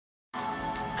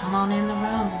Come on in the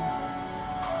room.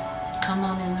 Come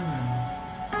on in the room.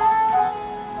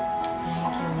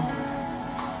 Thank you, Lord.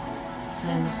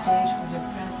 Set the stage for your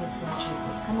presence, Lord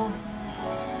Jesus. Come on.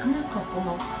 Come on,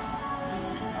 Kokomo.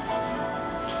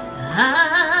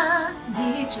 I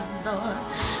need you, Lord.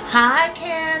 Hi,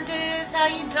 Candace. How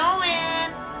you doing?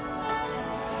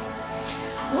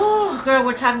 Ooh, girl,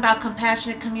 we're talking about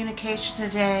compassionate communication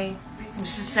today.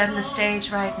 This is setting the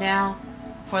stage right now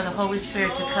for the Holy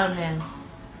Spirit to come in.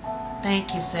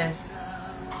 Thank you, sis.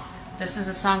 This is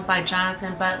a song by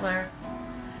Jonathan Butler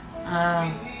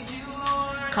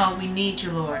called We Need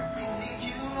You, Lord.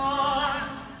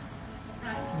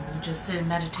 Just sit in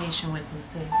meditation with me,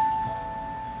 please.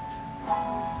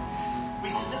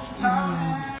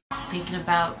 Thinking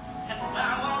about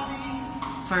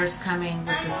first coming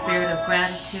with the spirit of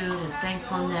gratitude and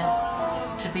thankfulness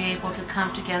to be able to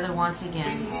come together once again.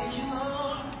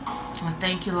 I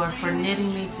thank you, Lord, for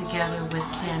knitting me together with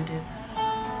Candace.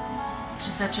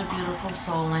 She's such a beautiful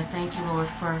soul, and I thank you, Lord,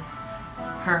 for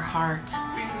her heart.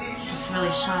 Just really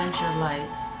shines your light.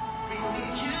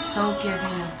 So giving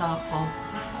and thoughtful.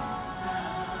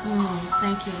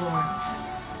 Thank you, Lord.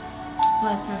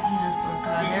 Bless her hands, Lord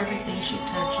God. Everything she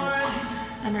touches,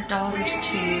 and her daughters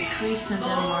too. Increase in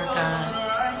them, Lord God.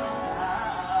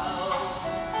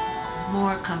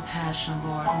 More compassion,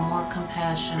 Lord. More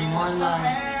compassion, more love.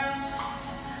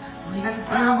 We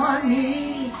bow our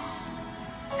knees.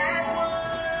 I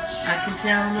can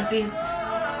tell I'm going to be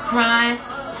crying,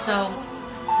 so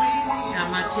got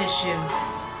my tissue.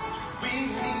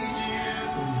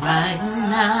 Right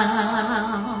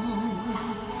now.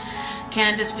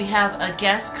 Candace, we have a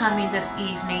guest coming this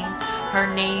evening. Her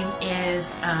name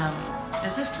is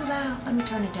this too loud? Let me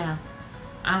turn it down.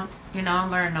 I'm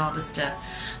learning all this stuff.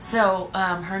 So,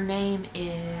 her name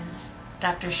is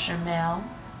Dr. Shermel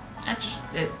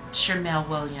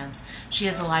Williams. She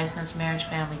is a licensed marriage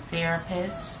family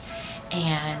therapist.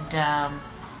 And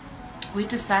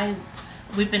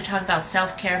we've been talking about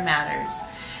self-care matters.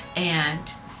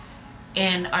 And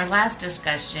in our last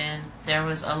discussion, there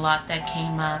was a lot that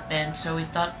came up, and so we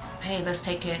thought, hey, let's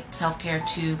take self-care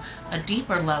to a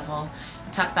deeper level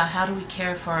and talk about how do we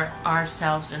care for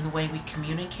ourselves in the way we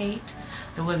communicate,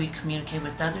 the way we communicate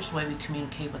with others, the way we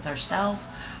communicate with ourselves.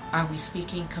 Are we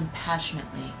speaking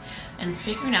compassionately? And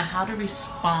figuring out how to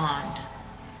respond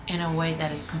in a way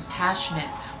that is compassionate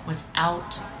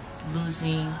without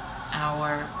losing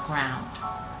our ground.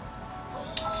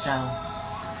 So,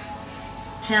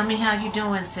 tell me how you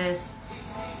doing, sis.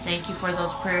 Thank you for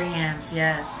those prayer hands.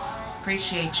 Yes,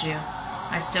 appreciate you.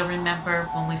 I still remember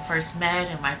when we first met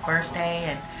and my birthday,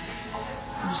 and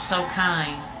you were so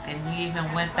kind. And you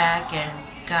even went back and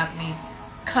got me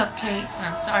cupcakes. And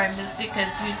I'm sorry I missed it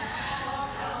because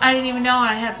I didn't even know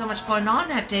I had so much going on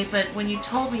that day. But when you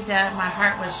told me that, my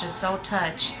heart was just so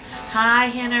touched. Hi,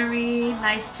 Henry.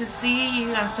 Nice to see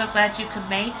you. I'm so glad you could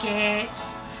make it.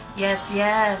 Yes,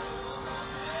 yes.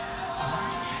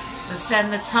 We're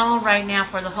setting the tone right now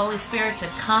for the Holy Spirit to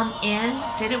come in.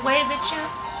 Did it wave at you?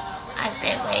 I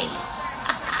said wave.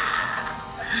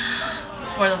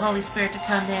 For the Holy Spirit to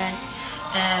come in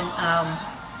and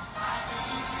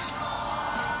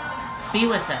be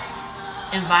with us.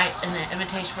 Invite an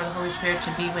invitation for the Holy Spirit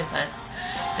to be with us.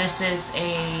 This is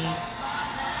a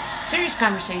serious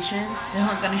conversation that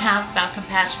we're going to have about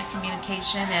compassionate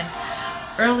communication. And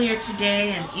earlier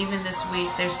today and even this week,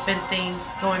 there's been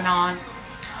things going on.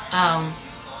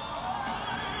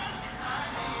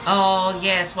 Oh,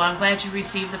 yes. Well, I'm glad you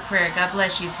received the prayer. God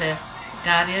bless you, sis.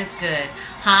 God is good.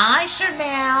 Hi,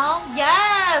 Shermel.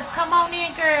 Yes. Come on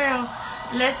in, girl.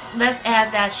 Let's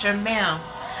add that Shermel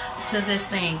to this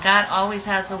thing. God always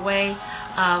has a way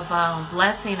of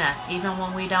blessing us, even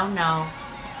when we don't know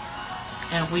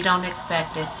and we don't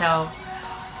expect it. So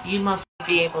you must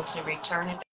be able to return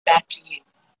it back to you.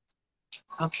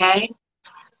 Okay?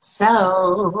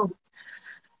 So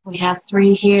we have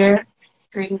 3 here.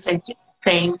 Greetings and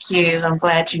thank you. I'm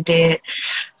glad you did.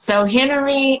 So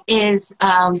Henry is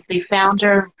the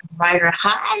founder, writer.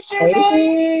 Hi, Shirley.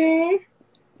 Hey.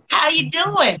 How you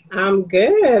doing? I'm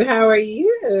good. How are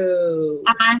you?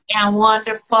 I am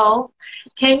wonderful.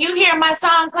 Can you hear my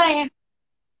song playing?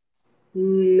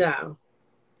 No.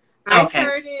 Okay.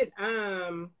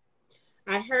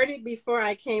 I heard it before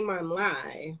I came on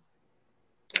live.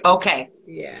 Okay.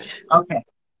 Yeah. Okay.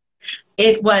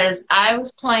 I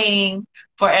was playing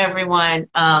for everyone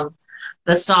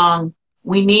the song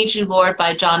We Need You, Lord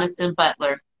by Jonathan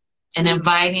Butler, and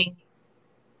inviting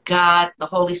God, the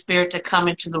Holy Spirit, to come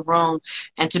into the room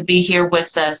and to be here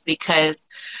with us, because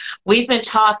we've been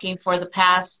talking for the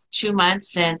past 2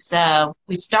 months since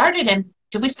we started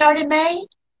did we start in May?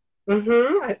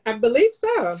 I believe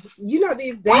so. You know, I know,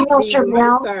 these months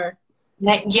Sherelle. are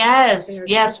Yes, they're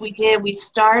yes, we just did. We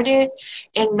started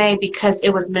in May because it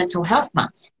was Mental Health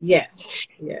Month. yes,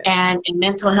 yes. And in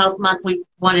Mental Health Month, we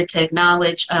wanted to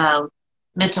acknowledge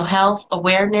mental health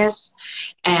awareness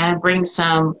and bring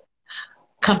some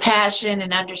compassion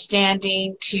and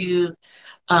understanding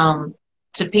um,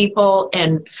 to people.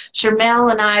 And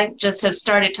Shermel and I just have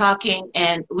started talking,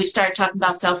 and we started talking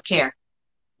about self-care.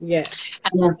 Yes.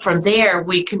 And then from there,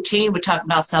 we continued with talking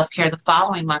about self-care the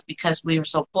following month because we were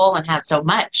so full and had so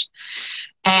much.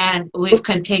 And we've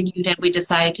continued and we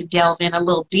decided to delve in a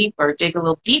little deeper, dig a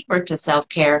little deeper to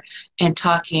self-care and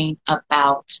talking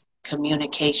about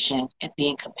communication and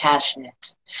being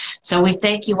compassionate. So we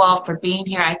thank you all for being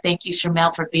here. I thank you,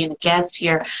 Shermel, for being a guest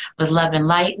here with Love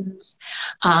Enlightens.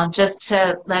 Just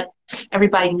to let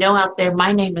everybody know out there,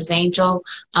 my name is Angel.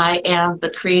 I am the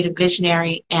creative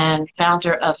visionary and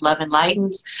founder of Love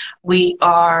Enlightens. We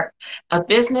are a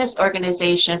business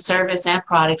organization, service, and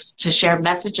products to share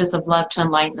messages of love to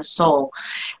enlighten the soul.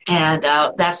 And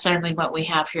that's certainly what we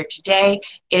have here today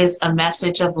is a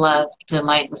message of love to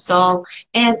enlighten the soul.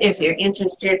 And if you're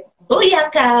interested,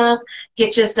 booyaka,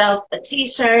 get yourself a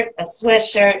t-shirt, a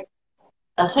sweatshirt,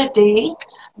 a hoodie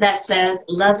that says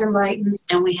Love Enlightens,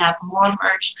 and we have more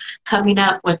merch coming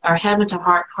up with our heaven to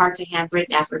heart, heart to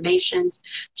handwritten affirmations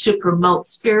to promote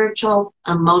spiritual,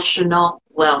 emotional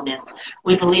wellness.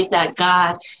 We believe that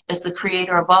God is the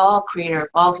creator of all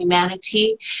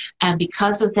humanity, and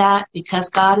because of that, because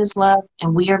God is love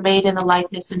and we are made in the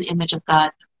likeness and image of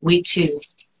God, we too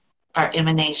are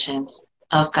emanations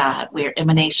of God. We are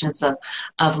emanations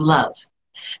of love.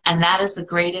 And that is the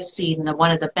greatest seed and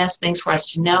one of the best things for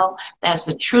us to know. That's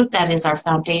the truth. That is our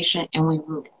foundation. And we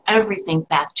root everything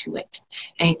back to it.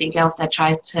 Anything else that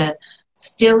tries to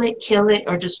steal it, kill it,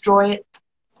 or destroy it,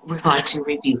 we're going to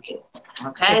rebuke it.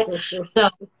 Okay? So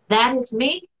that is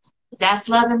me. That's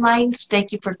Love Enlightens.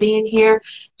 Thank you for being here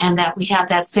and that we have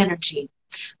that synergy.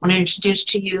 I want to introduce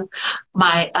to you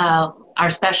our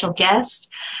special guest,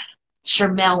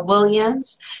 Shermel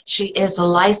Williams. She is a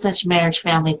licensed marriage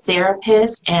family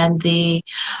therapist and the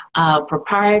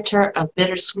proprietor of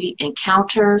Bittersweet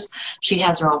Encounters. She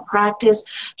has her own practice.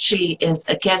 She is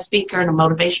a guest speaker and a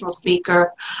motivational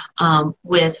speaker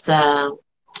with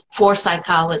for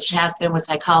psychology, has been with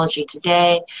Psychology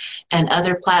Today and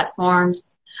other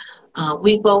platforms.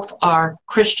 We both are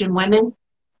Christian women.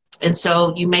 And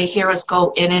so you may hear us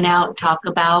go in and out and talk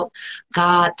about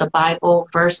God, the Bible,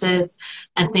 verses,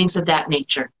 and things of that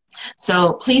nature.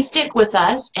 So please stick with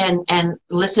us and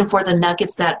listen for the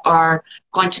nuggets that are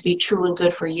going to be true and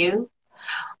good for you.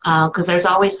 Because there's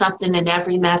always something in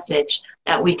every message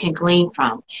that we can glean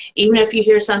from. Even if you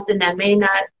hear something that may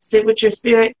not sit with your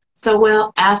spirit so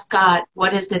well, ask God,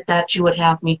 what is it that you would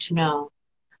have me to know?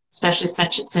 Especially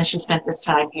since you spent this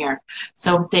time here.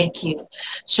 So thank you.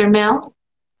 Shermel?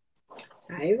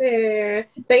 Hi there.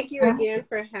 Thank you again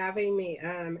for having me,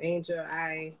 Angel.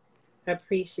 I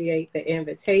appreciate the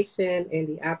invitation and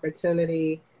the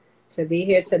opportunity to be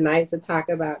here tonight to talk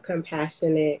about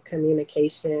compassionate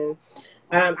communication.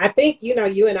 I think,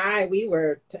 you and I, we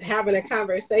were having a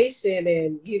conversation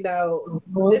and,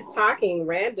 just talking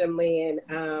randomly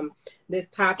and this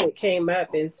topic came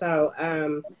up. And so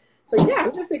yeah,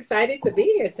 I'm just excited to be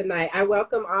here tonight. I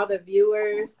welcome all the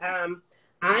viewers.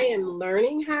 I am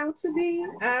learning how to be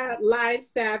live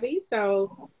savvy.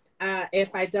 So if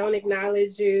I don't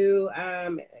acknowledge you,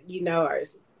 or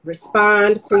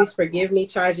respond, please forgive me.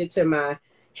 Charge it to my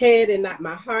head and not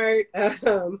my heart.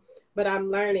 But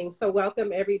I'm learning. So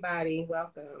welcome, everybody.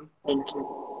 Welcome. Thank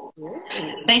you.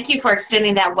 Thank you for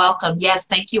extending that welcome. Yes,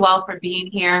 thank you all for being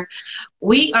here.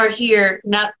 We are here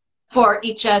not for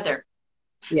each other.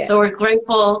 Yes. So we're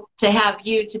grateful to have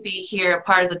you to be here, a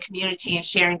part of the community and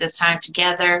sharing this time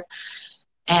together.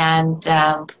 And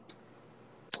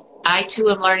I too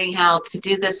am learning how to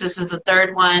do this. This is the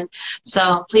third one.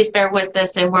 So please bear with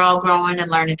us and we're all growing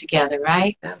and learning together,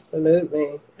 right?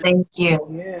 Absolutely. Thank you.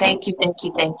 Yeah. Thank you, thank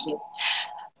you, thank you.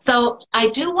 So I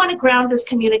do want to ground this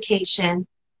communication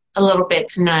a little bit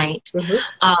tonight.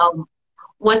 Mm-hmm.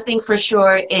 One thing for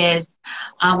sure is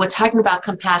we're talking about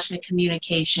compassionate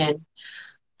communication.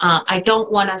 I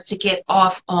don't want us to get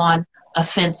off on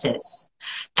offenses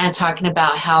and talking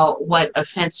about what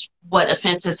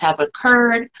offenses have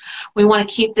occurred. We want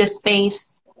to keep this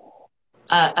space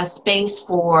a space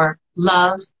for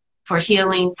love, for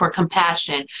healing, for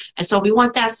compassion. And so we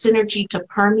want that synergy to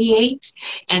permeate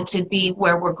and to be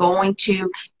where we're going to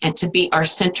and to be our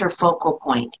center focal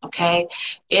point, okay?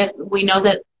 If we know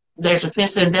that there's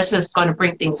offense and this is going to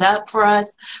bring things up for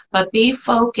us, but be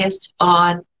focused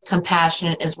on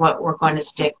compassion is what we're going to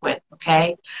stick with.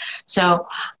 Okay. So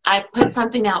I put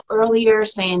something out earlier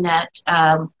saying that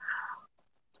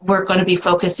we're going to be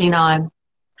focusing on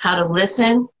how to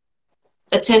listen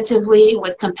attentively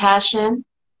with compassion,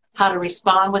 how to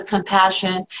respond with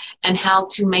compassion, and how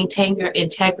to maintain your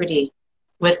integrity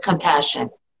with compassion.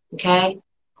 Okay?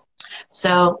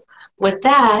 So with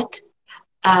that,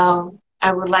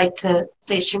 I would like to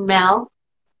say, Shamel,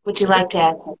 would you like to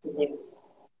add something there?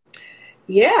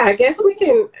 Yeah, I guess we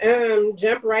can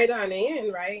jump right on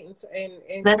in, right?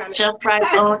 And Let's kind jump right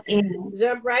of on in.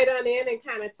 jump right on in and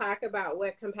kind of talk about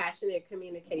what compassionate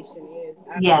communication is. So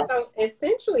Yes.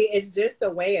 essentially, it's just a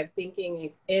way of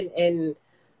thinking and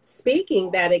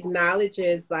speaking that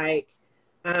acknowledges, like,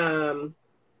 our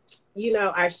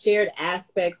shared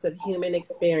aspects of human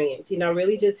experience,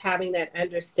 really just having that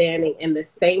understanding and the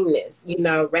sameness,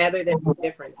 rather than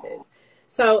differences.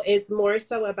 So it's more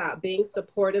so about being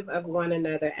supportive of one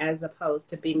another as opposed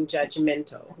to being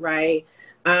judgmental, right?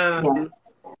 Yes.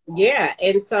 Yeah,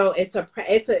 and so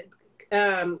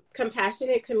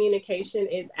compassionate communication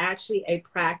is actually a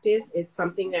practice. It's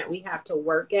something that we have to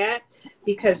work at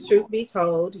because, truth be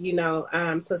told,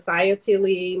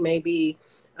 societally, maybe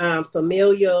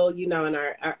familial, in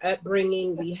our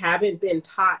upbringing, we haven't been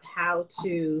taught how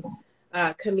to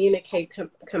communicate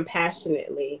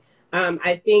compassionately.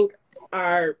 I think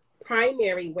our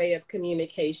primary way of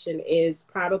communication is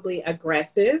probably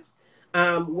aggressive,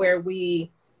 where we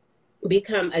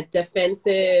become a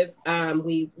defensive. And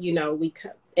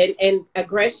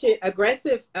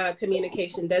aggressive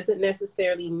communication doesn't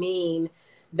necessarily mean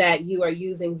that you are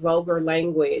using vulgar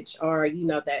language or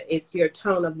that it's your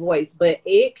tone of voice, but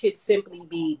it could simply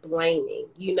be blaming.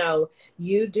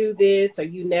 You do this, or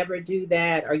you never do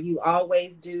that, or you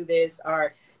always do this,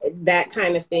 or that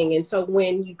kind of thing. And so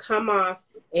when you come off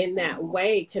in that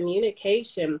way,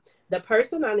 communication, the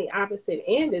person on the opposite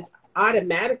end is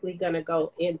automatically going to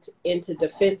go into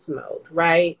defense mode,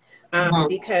 right?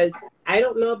 Because I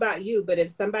don't know about you, but if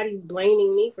somebody's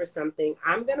blaming me for something,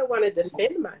 I'm going to want to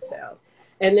defend myself.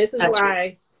 And this is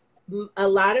why a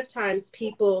lot of times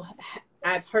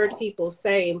I've heard people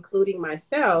say, including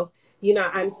myself,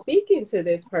 I'm speaking to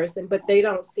this person, but they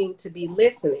don't seem to be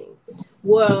listening.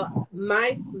 Well,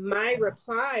 my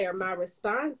reply or my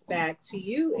response back to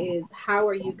you is, how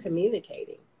are you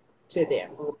communicating to them?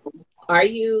 Are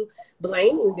you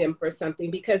blaming them for something?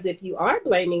 Because if you are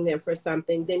blaming them for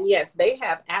something, then yes, they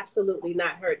have absolutely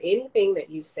not heard anything that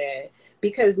you said,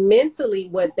 because mentally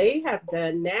what they have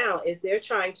done now is they're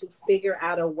trying to figure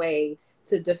out a way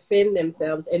to defend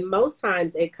themselves. And most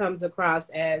times it comes across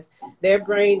as their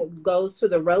brain goes to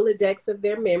the Rolodex of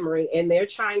their memory and they're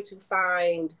trying to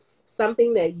find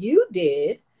something that you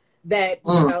did that,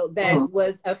 that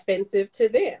was offensive to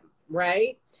them,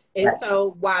 right? And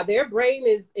so while their brain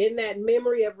is in that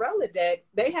memory of Rolodex,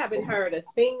 they haven't heard a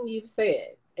thing you've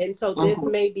said. And so this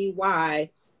may be why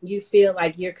you feel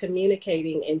like you're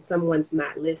communicating and someone's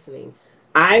not listening.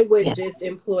 I would just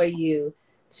implore you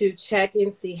to check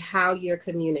and see how you're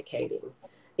communicating.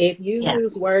 If you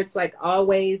use words like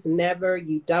always, never,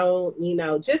 you don't,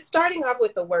 just starting off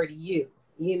with the word you,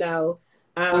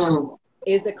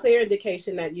 is a clear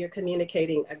indication that you're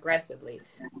communicating aggressively.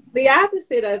 The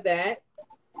opposite of that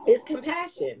is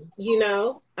compassion,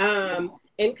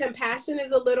 and compassion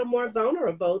is a little more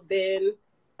vulnerable than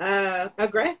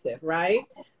aggressive, right?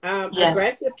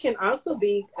 Aggressive can also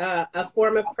be a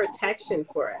form of protection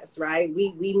for us, right?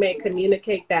 We may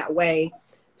communicate that way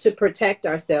to protect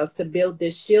ourselves, to build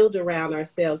this shield around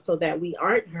ourselves so that we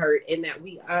aren't hurt and that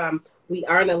we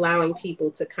aren't allowing people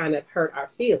to kind of hurt our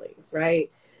feelings, right?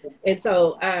 And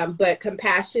so, but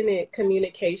compassionate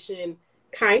communication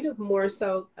kind of more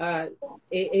so,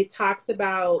 it talks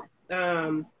about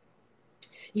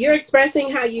you're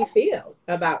expressing how you feel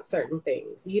about certain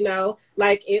things,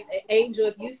 like if Angel,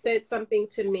 if you said something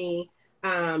to me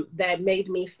that made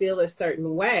me feel a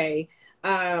certain way,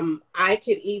 I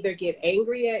could either get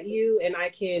angry at you and I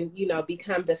can,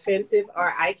 become defensive,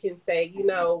 or I can say,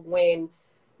 when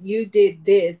you did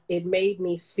this, it made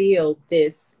me feel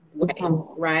this way,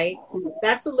 right?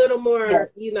 That's a little more,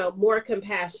 more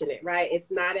compassionate, right? It's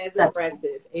not as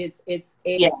aggressive. It's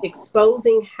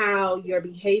exposing how your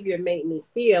behavior made me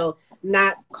feel,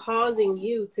 not causing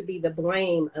you to be the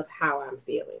blame of how I'm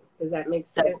feeling. Does that make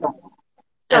sense?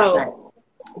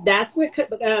 That's what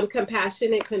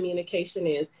compassionate communication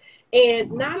is.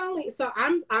 And not only, so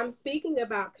I'm speaking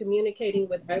about communicating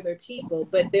with other people,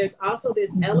 but there's also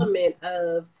this element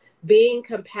of being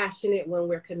compassionate when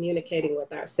we're communicating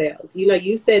with ourselves.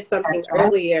 You said something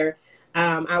earlier.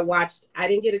 I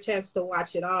didn't get a chance to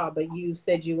watch it all, but you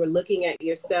said you were looking at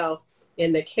yourself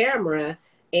in the camera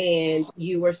and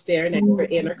you were staring at your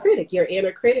inner critic. Your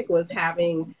inner critic was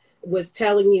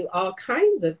telling you all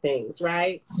kinds of things,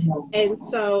 right? And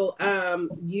so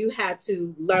you had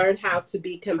to learn how to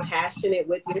be compassionate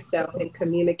with yourself and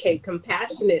communicate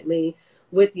compassionately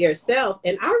with yourself.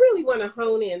 And I really want to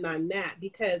hone in on that,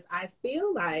 because I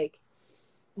feel like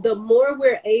the more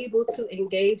we're able to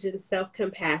engage in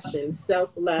self-compassion,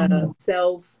 self-love,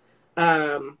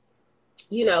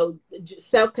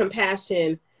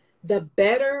 self-compassion, the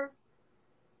better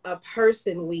a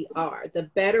person we are, the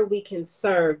better we can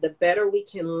serve, the better we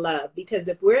can love. Because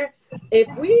if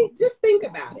we just think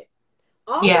about it,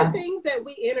 all the things that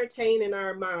we entertain in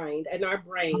our mind and our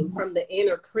brain from the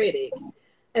inner critic,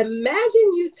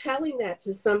 imagine you telling that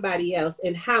to somebody else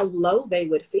and how low they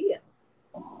would feel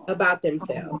about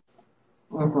themselves,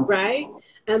 right?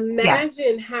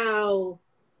 Imagine how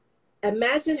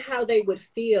they would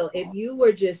feel if you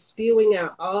were just spewing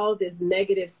out all this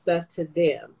negative stuff to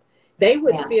them. They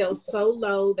would feel so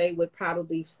low. They would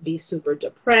probably be super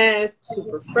depressed,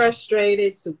 super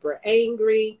frustrated, super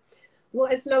angry. Well,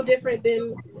 it's no different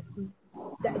than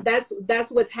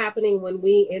that's what's happening when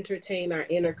we entertain our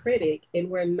inner critic and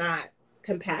we're not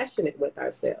compassionate with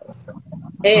ourselves.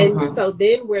 And so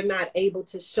then we're not able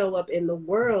to show up in the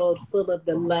world full of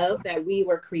the love that we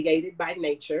were created by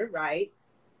nature, right?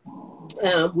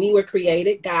 We were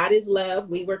created, God is love.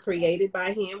 We were created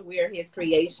by him. We are his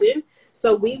creation.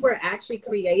 So we were actually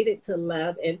created to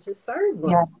love and to serve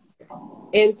one.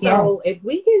 And so if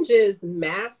we can just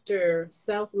master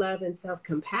self-love and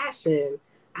self-compassion,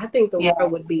 I think the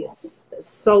world would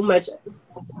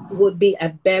be a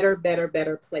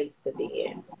better place to be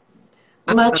in.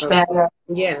 Much better.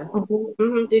 Yeah.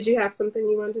 Did you have something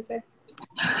you wanted to say?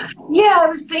 Yeah, I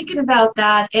was thinking about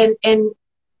that. And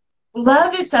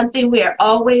love is something we are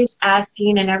always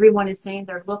asking, and everyone is saying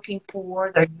they're looking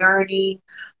for, they're yearning.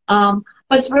 But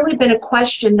it's really been a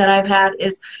question that I've had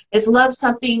is love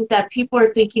something that people are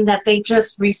thinking that they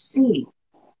just receive?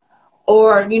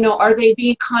 Or, are they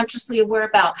being consciously aware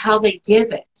about how they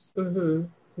give it?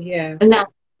 Yeah. And that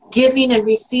giving and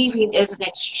receiving is an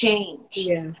exchange.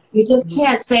 Yeah. You just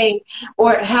can't say,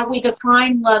 or have we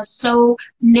defined love so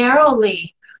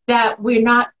narrowly that we're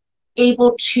not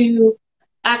able to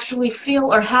actually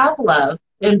feel or have love,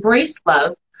 embrace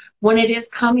love when it is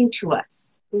coming to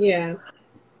us. Yeah.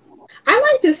 I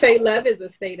like to say love is a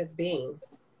state of being.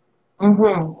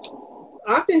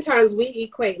 Oftentimes we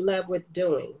equate love with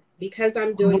doing. Because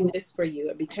I'm doing this for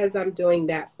you, or because I'm doing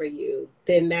that for you,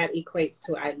 then that equates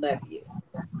to I love you.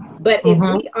 But if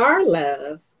we are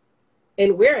love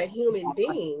and we're a human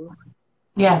being,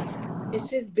 it's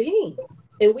just being.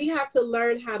 And we have to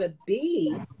learn how to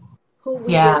be who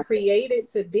we were created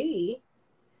to be.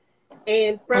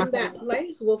 And from that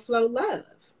place will flow love.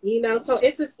 So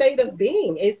it's a state of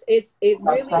being. It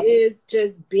really is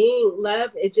just being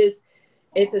love. It's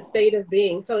a state of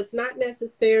being. So it's not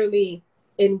necessarily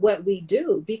in what we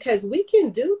do, because we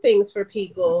can do things for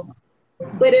people,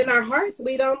 but in our hearts,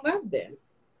 we don't love them.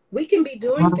 We can be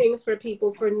doing things for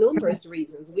people for numerous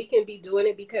reasons. We can be doing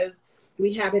it because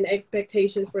we have an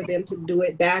expectation for them to do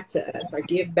it back to us or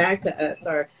give back to us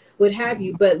or what have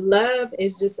you. But love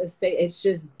is just a state. It's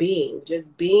just being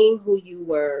who you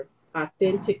were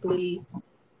authentically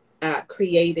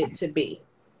created to be.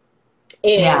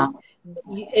 And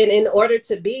in order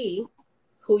to be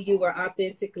who you were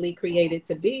authentically created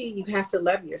to be, you have to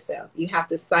love yourself. You have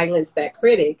to silence that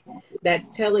critic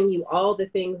that's telling you all the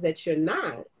things that you're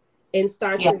not, and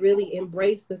start to really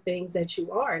embrace the things that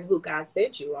you are and who God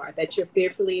said you are, that you're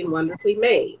fearfully and wonderfully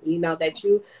made, that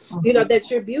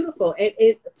that you're beautiful, and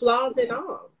it flaws and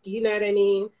all, you know what I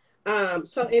mean?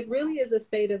 So it really is a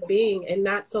state of being and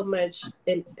not so much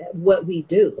in what we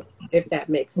do, if that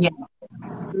makes sense.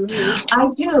 I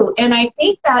do. And I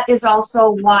think that is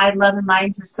also why Love and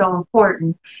Lions is so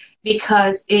important,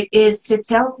 because it is to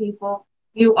tell people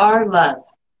you are love.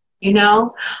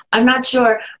 I'm not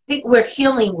sure. I think we're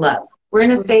healing love. We're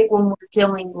in a state when we're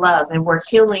healing love, and we're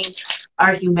healing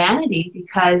our humanity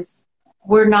because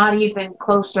we're not even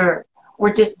closer.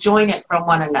 We're disjointed from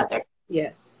one another.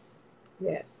 Yes.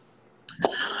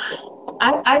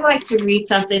 I like to read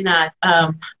something that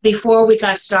before we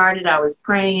got started, I was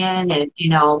praying and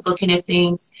looking at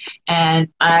things, and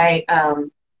I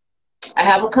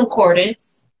have a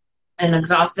concordance, an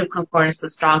exhaustive concordance, the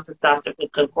Strong's exhaustive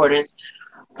concordance.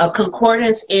 A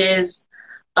concordance is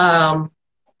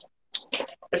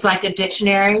it's like a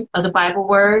dictionary of the Bible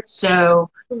words. So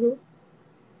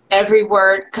every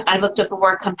word, I looked up the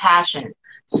word compassion.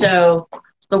 So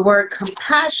the word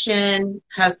compassion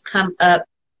has come up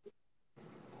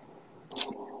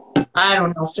I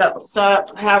don't know, so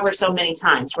however so many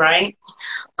times, right?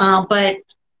 But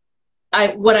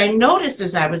what I noticed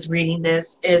as I was reading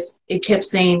this is it kept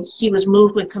saying he was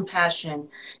moved with compassion,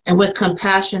 and with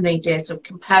compassion they did. So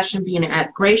compassion, being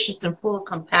at gracious and full of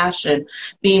compassion,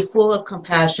 being full of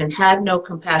compassion, had no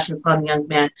compassion upon the young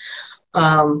man.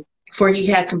 For he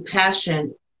had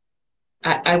compassion.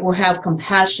 I will have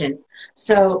compassion.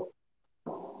 So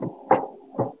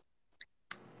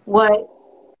what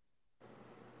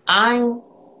I'm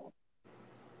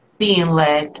being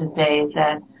led to say is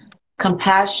that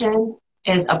compassion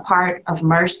is a part of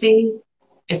mercy,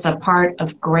 it's a part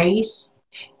of grace,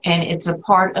 and it's a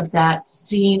part of that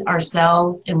seeing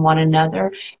ourselves in one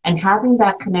another and having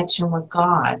that connection with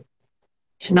God,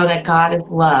 to know that God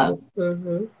is love.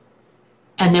 Mm-hmm.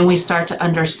 And then we start to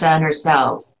understand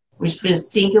ourselves. We've been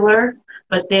singular,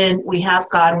 but then we have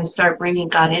God and we start bringing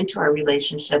God into our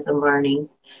relationship and learning.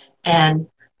 And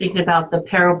thinking about the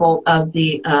parable of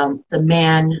the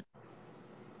man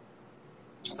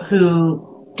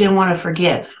who didn't want to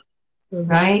forgive, Mm-hmm.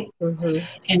 right? Mm-hmm.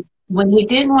 And when he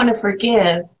didn't want to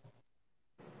forgive,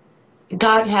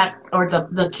 God had, or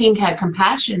the king had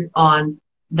compassion on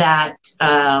that.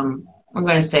 I'm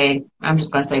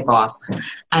just going to say boss.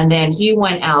 And then he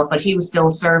went out, but he was still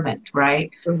a servant,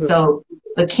 right? Mm-hmm. So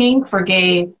the king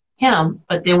forgave him,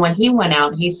 but then when he went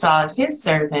out, he saw his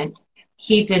servant,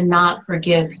 he did not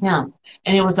forgive him.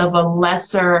 And it was of a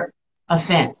lesser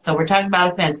offense. So we're talking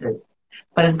about offenses,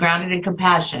 but it's grounded in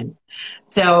compassion.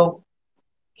 So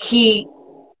he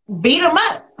beat him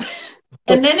up.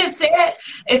 And then it said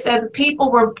the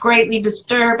people were greatly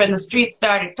disturbed and the street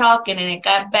started talking, and it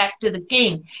got back to the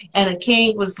king. And the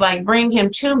king was like, bring him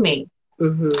to me.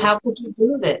 Mm-hmm. How could you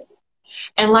do this?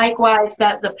 And likewise,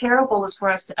 that the parable is for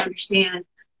us to understand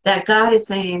that God is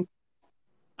saying,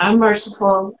 I'm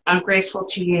merciful, I'm graceful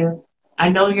to you. I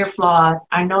know you're flawed.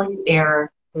 I know you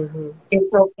err. Mm-hmm.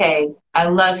 It's okay. I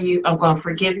love you. I'm going to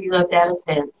forgive you of that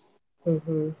offense.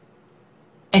 Mm-hmm.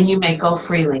 And you may go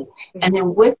freely. And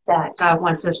then with that, God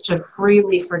wants us to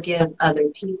freely forgive other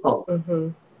people.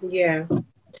 Mm-hmm. Yeah.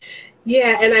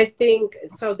 Yeah. And I think,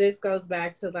 so this goes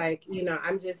back to like,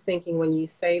 I'm just thinking when you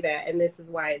say that, and this is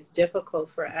why it's difficult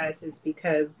for us, is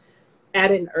because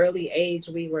at an early age,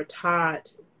 we were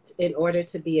taught in order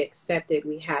to be accepted,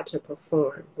 we had to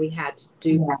perform, we had to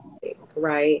do something,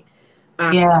 right?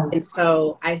 And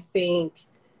so I think,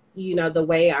 the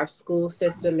way our school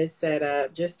system is set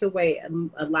up, just the way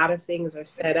a lot of things are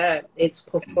set up, it's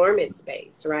performance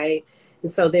based, right?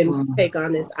 And so then we take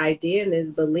on this idea and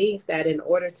this belief that in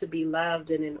order to be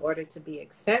loved and in order to be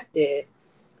accepted,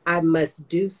 I must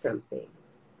do something.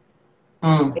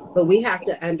 But we have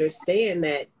to understand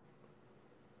that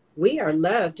we are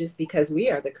loved just because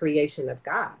we are the creation of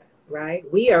God, right?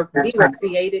 We were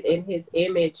created in his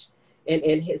image and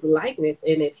in his likeness.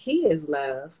 And if he is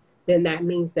love, then that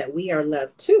means that we are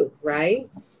loved too, right?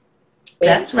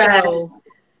 That's right.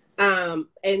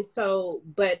 And so,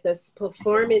 but this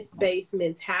performance-based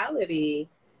mentality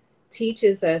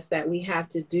teaches us that we have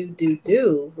to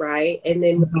do, right? And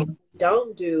then when we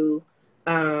don't do,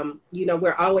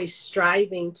 we're always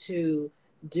striving to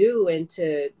do and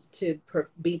to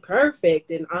be perfect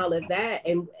and all of that,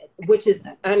 and which is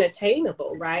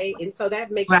unattainable, right? And so that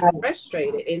makes you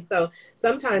frustrated. And so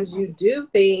sometimes you do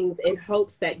things in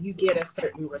hopes that you get a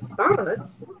certain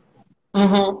response.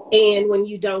 And when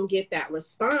you don't get that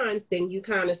response, then you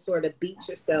kind of sort of beat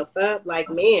yourself up like,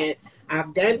 man,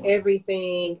 I've done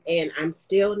everything and I'm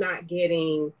still not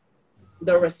getting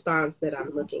the response that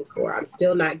I'm looking for. I'm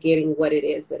still not getting what it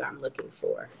is that I'm looking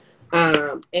for.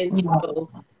 So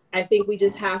I think we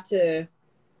just have to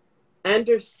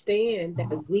understand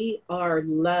that we are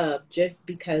loved just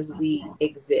because we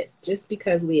exist,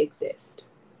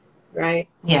 right?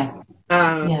 Yes.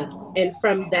 And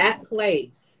from that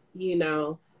place, we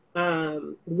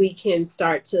can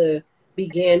start to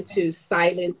begin to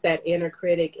silence that inner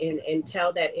critic and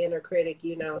tell that inner critic,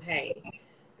 hey,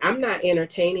 I'm not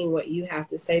entertaining what you have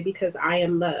to say because I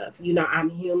am love. I'm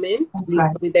human.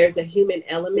 There's a human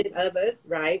element of us,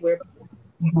 right?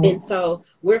 And so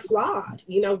we're flawed.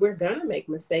 We're gonna make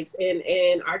mistakes,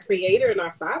 and our Creator and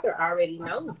our Father already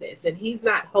knows this, and He's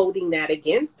not holding that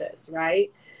against us,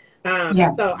 right?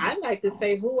 So I like to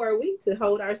say, who are we to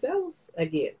hold ourselves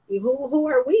against? Who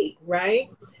are we,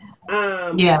 right?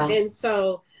 And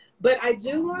so. But I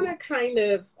do want to kind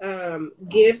of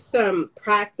give some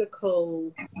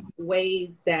practical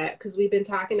ways that, because we've been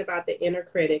talking about the inner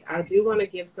critic, I do want to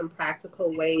give some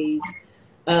practical ways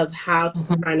of how to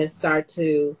kind of start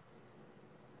to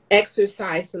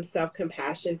exercise some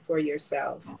self-compassion for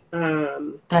yourself.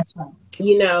 That's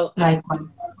right.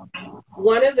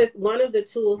 one of the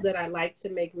tools that I like to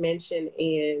make mention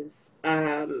is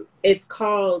it's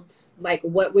called, like,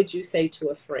 what would you say to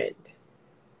a friend,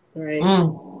 right?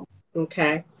 Mm.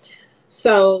 Okay.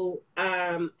 So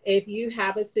if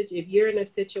you're in a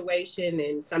situation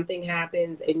and something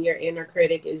happens and your inner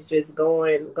critic is just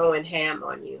going ham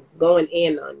on you, going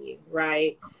in on you,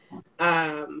 right?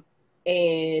 Um,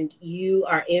 and you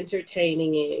are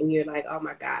entertaining it, and you're like, oh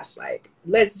my gosh, like,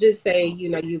 let's just say,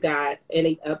 you got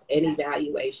an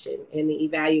evaluation, and the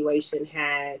evaluation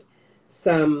had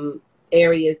some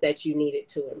areas that you needed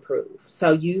to improve.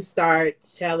 So you start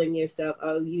telling yourself,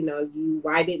 oh,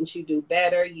 why didn't you do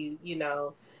better?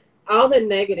 All the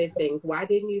negative things. Why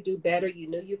didn't you do better? You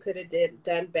knew you could have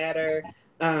done better.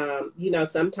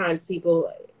 Sometimes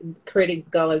critics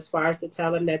go as far as to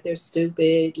tell them that they're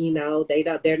stupid,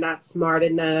 they're not smart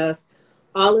enough,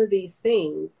 all of these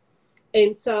things.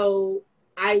 And so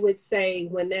I would say,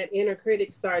 when that inner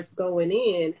critic starts going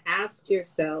in, ask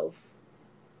yourself,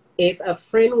 if a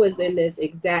friend was in this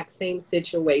exact same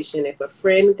situation, if a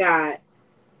friend got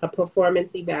a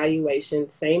performance evaluation,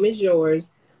 same as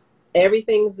yours,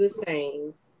 everything's the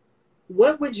same,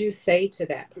 what would you say to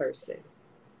that person?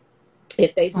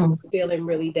 If they start feeling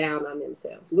really down on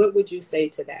themselves, what would you say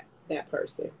to that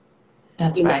person?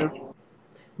 That's right.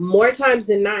 More times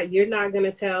than not, you're not going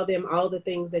to tell them all the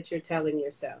things that you're telling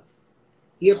yourself.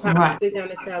 You're probably going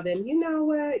to tell them, you know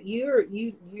what, you're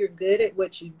good at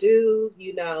what you do.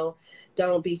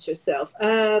 Don't beat yourself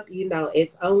up.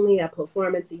 It's only a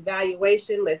performance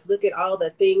evaluation. Let's look at all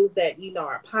the things that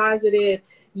are positive.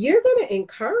 You're going to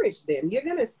encourage them. You're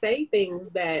going to say things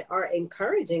that are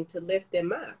encouraging to lift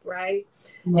them up, right?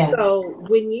 Yes. So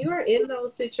when you are in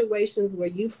those situations where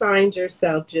you find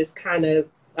yourself just kind of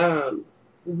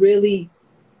really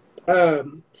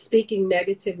speaking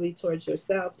negatively towards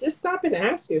yourself, just stop and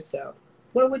ask yourself,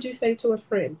 what would you say to a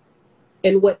friend?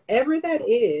 And whatever that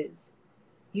is,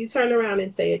 you turn around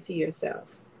and say it to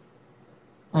yourself,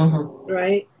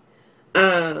 right?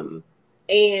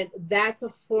 And that's a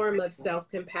form of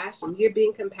self-compassion. You're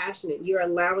being compassionate. You're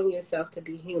allowing yourself to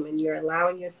be human. You're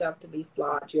allowing yourself to be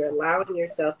flawed. You're allowing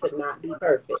yourself to not be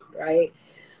perfect, right?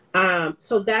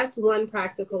 So that's one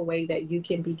practical way that you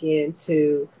can begin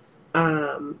to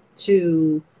kind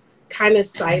of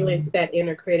silence that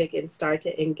inner critic and start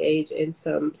to engage in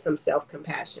some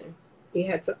self-compassion.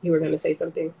 You were going to say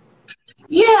something?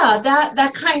 Yeah,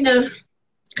 that kind of,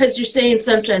 because you're saying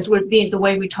sometimes we're being the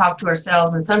way we talk to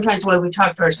ourselves, and sometimes the way we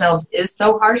talk to ourselves is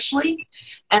so harshly.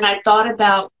 And I thought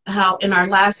about how in our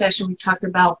last session we talked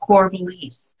about core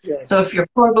beliefs. Yes. So if your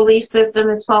core belief system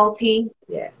is faulty,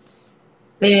 yes,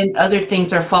 then other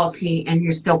things are faulty, and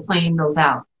you're still playing those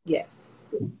out. Yes.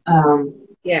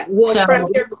 Yeah. Well,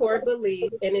 from your core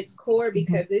belief, and it's core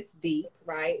because it's deep,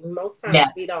 right? And most times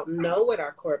we don't know what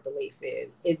our core belief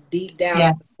is. It's deep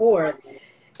down core.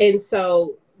 And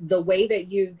so the way that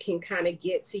you can kind of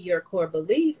get to your core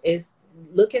belief is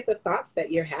look at the thoughts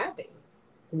that you're having.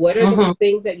 What are the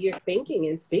things that you're thinking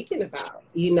and speaking about,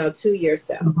 to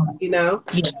yourself,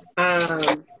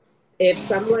 if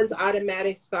someone's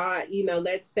automatic thought,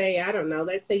 let's say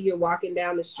you're walking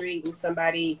down the street and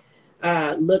somebody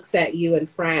looks at you and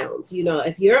frowns,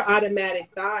 if your automatic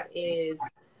thought is,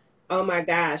 oh my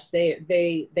gosh,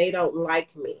 they don't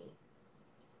like me,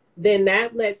 then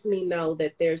that lets me know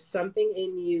that there's something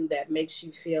in you that makes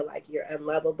you feel like you're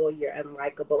unlovable, you're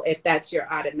unlikable, if that's your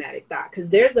automatic thought. Because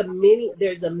there's a million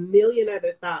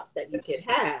other thoughts that you could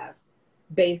have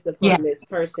based upon this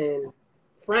person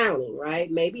frowning, right?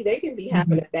 Maybe they can be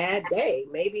having a bad day.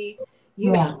 Maybe,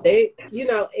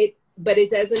 but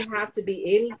it doesn't have to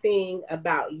be anything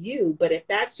about you. But if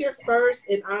that's your first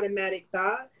and automatic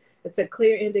thought, it's a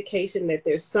clear indication that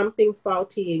there's something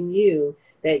faulty in you,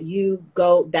 that you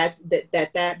go, that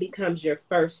becomes your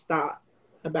first thought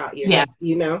about yourself,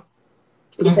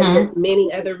 because there's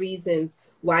many other reasons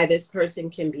why this person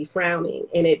can be frowning,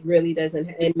 and it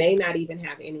may not even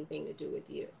have anything to do with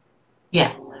you.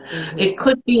 Yeah. It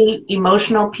could be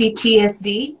emotional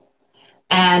PTSD.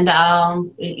 And,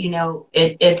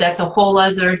 that's a whole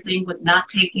other thing with not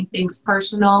taking things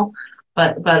personal,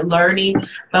 but learning.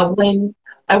 But when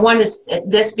I want to,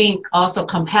 this being also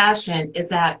compassion, is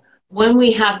that when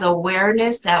we have the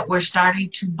awareness that we're starting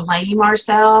to blame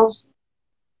ourselves,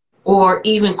 or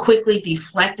even quickly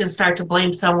deflect and start to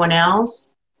blame someone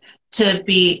else, to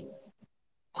be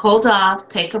hold off,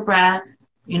 take a breath,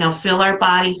 feel our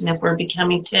bodies, and if we're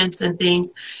becoming tense and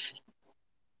things,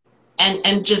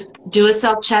 and just do a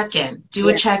self check-in,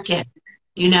 a check-in,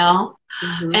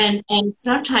 and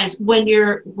sometimes when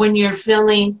you're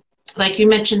feeling like you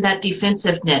mentioned that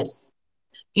defensiveness,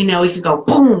 you know, we could go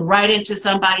boom right into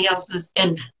somebody else's,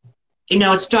 and you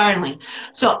know, it's startling.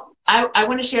 So I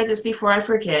want to share this before I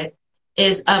forget,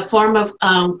 is a form of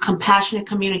compassionate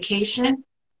communication.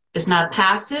 It's not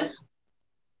passive.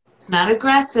 It's not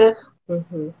aggressive.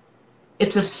 Mm-hmm.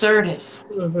 It's assertive.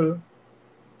 Mm-hmm.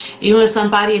 Even when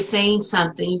somebody is saying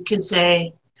something, you can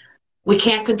say, we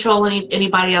can't control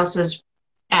anybody else's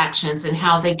actions and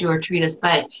how they do or treat us,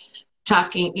 but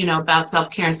talking, you know, about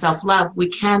self-care and self-love, we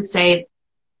can say,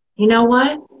 you know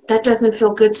what? That doesn't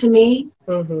feel good to me.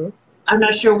 Mm-hmm. I'm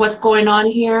not sure what's going on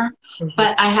here, Mm-hmm.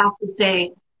 but I have to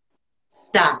say,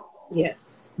 stop.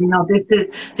 Yes. You know,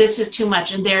 this is too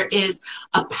much. And there is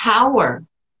a power.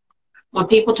 When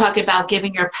people talk about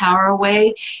giving your power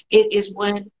away, it is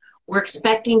when we're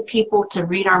expecting people to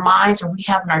read our minds, or we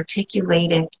haven't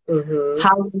articulated Mm-hmm.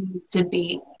 how we need to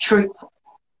be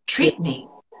treat me.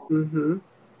 Mm-hmm.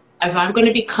 If I'm going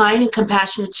to be kind and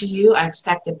compassionate to you, I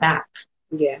expect it back.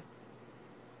 Yeah.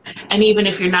 And even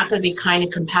if you're not going to be kind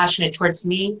and compassionate towards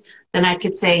me, then I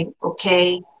could say,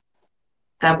 okay,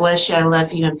 God bless you, I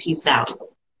love you, and peace out.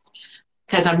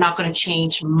 Because I'm not going to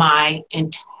change my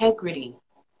integrity,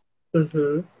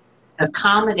 Mm-hmm.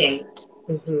 accommodate,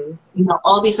 Mm-hmm. you know,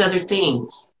 all these other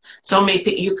things. So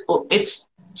maybe it's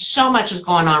so much is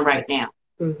going on right now.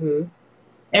 Mm-hmm.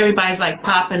 Everybody's like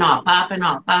popping off, popping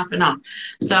off, popping off.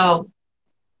 So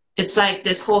it's like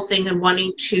this whole thing of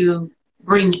wanting to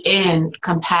bring in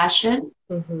compassion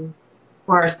Mm-hmm.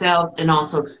 for ourselves and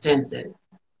also extend it.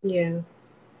 Yeah.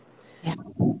 Yeah.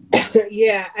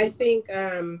 Yeah, I think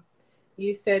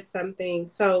you said something.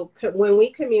 So when we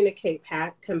communicate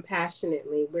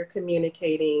compassionately, we're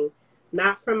communicating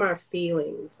not from our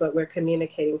feelings, but we're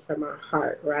communicating from our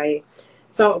heart, right?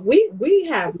 So we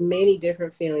have many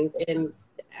different feelings, and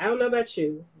I don't know about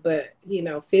you, but you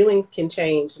know, feelings can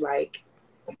change like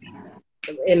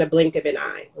in a blink of an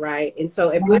eye, right? And so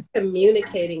if we're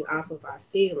communicating off of our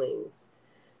feelings,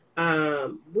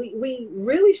 we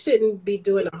really shouldn't be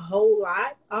doing a whole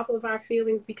lot off of our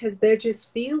feelings, because they're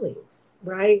just feelings,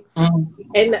 right?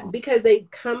 Mm-hmm. And because they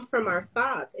come from our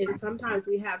thoughts, and sometimes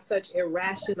we have such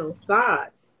irrational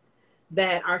thoughts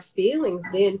that our feelings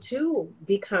then too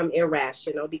become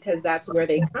irrational, because that's where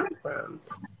they come from.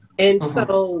 And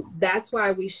so that's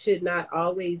why we should not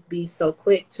always be so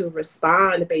quick to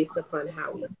respond based upon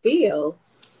how we feel,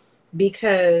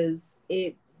 because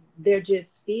they're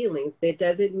just feelings. That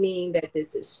doesn't mean that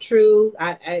this is true.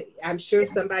 I'm sure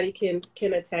somebody can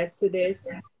attest to this.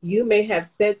 You may have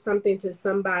said something to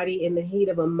somebody in the heat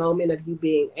of a moment of you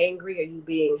being angry, or you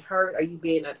being hurt, or you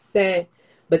being upset.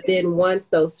 But then once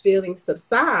those feelings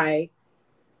subside,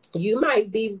 you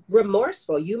might be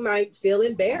remorseful. You might feel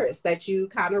embarrassed that you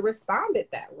kind of responded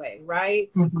that way,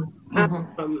 right? Mm-hmm.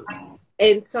 Mm-hmm.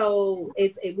 And so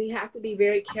we have to be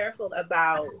very careful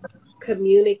about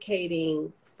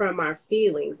communicating from our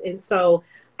feelings. And so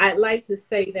I'd like to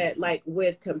say that, like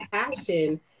with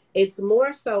compassion, it's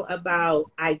more so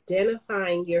about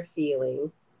identifying your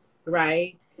feeling,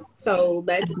 right? So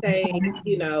let's say,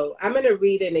 you know, I'm going to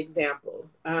read an example.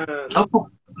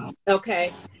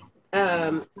 Okay.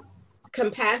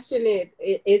 Compassionate,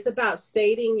 it's about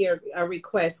stating a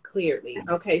request clearly.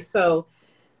 Okay, so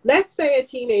let's say a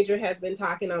teenager has been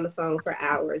talking on the phone for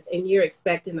hours and you're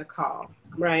expecting a call,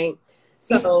 right?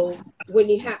 So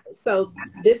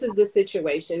this is the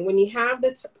situation. When you have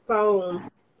the phone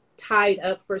tied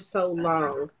up for so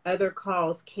long, other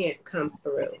calls can't come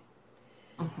through.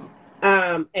 Mm-hmm.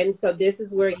 And so this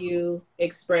is where you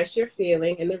express your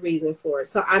feeling and the reason for it.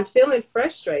 So I'm feeling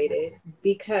frustrated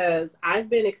because I've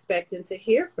been expecting to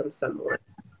hear from someone.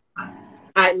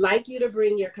 I'd like you to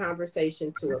bring your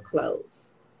conversation to a close.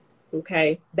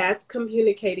 Okay, that's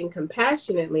communicating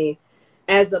compassionately,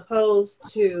 as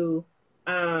opposed to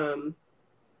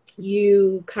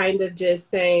you kind of just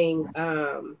saying,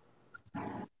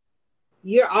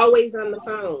 you're always on the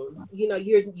phone. You know,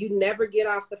 you never get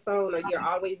off the phone, or you're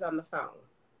always on the phone,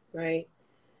 right?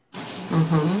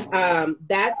 Mm-hmm.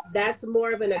 That's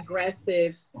more of an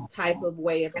aggressive type of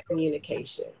way of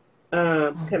communication.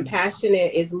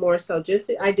 Compassionate is more so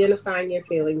just identifying your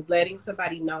feelings, letting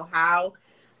somebody know how,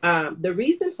 the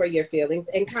reason for your feelings,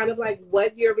 and kind of like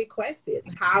what your request is.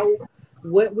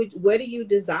 What do you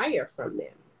desire from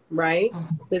them, right?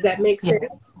 Does that make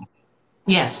sense?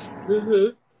 Yes.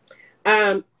 Mm-hmm.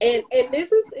 And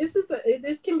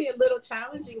this can be a little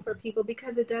challenging for people,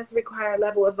 because it does require a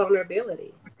level of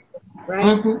vulnerability, right?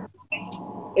 Mm-hmm.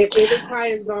 It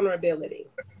requires vulnerability.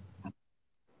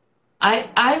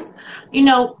 I you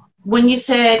know, when you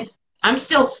said, I'm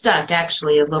still stuck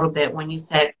actually a little bit when you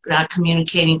said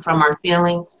communicating from our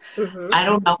feelings. Mm-hmm. I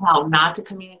don't know how not to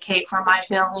communicate from my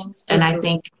feelings, and I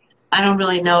think I don't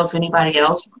really know if anybody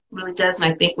else really does,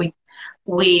 and I think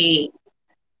we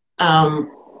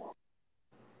um,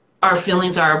 our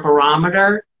feelings are a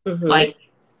barometer, like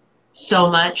so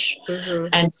much,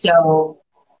 and so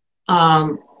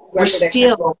we're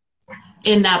still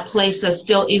in that place of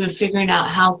still even figuring out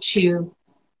how to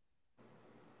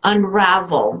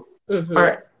unravel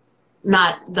or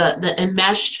not the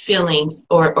enmeshed feelings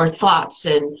or thoughts,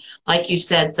 and like you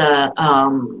said,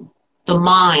 the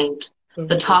mind,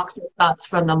 the toxic thoughts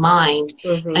from the mind,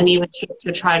 and even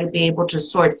to try to be able to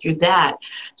sort through that.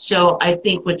 So I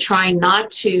think with trying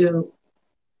not to,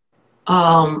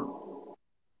 I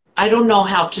don't know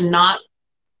how to not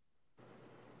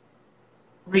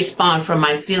respond from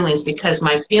my feelings, because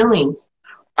my feelings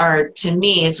are, to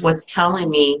me, is what's telling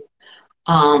me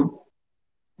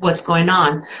what's going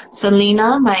on.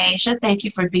 Selena Maisha, thank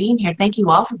you for being here. Thank you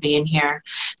all for being here.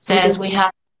 Says we have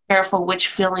to be careful which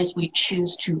feelings we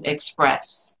choose to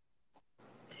express.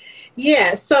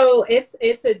 Yeah, so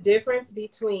it's a difference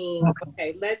between,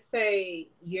 okay, let's say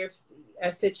you're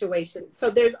a situation.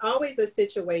 So there's always a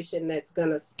situation that's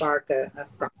going to spark a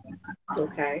thought,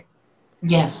 okay?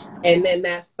 Yes. And then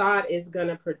that thought is going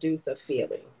to produce a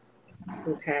feeling,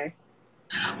 okay?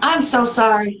 I'm so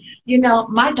sorry. You know,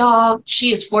 my dog,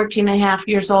 she is 14 and a half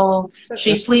years old.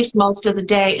 She sleeps most of the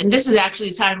day. And this is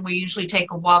actually the time we usually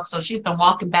take a walk. So she's been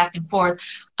walking back and forth.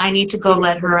 I need to go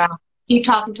let her out. Keep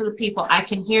talking to the people. I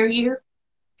can hear you.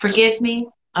 Forgive me.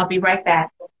 I'll be right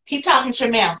back. Keep talking,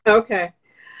 Chanel. Okay.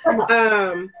 So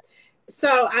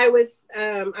I was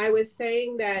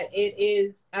saying that it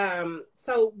is,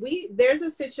 so there's a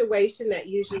situation that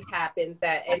usually happens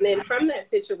and then from that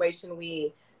situation,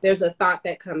 there's a thought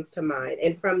that comes to mind.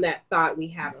 And from that thought, we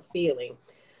have a feeling.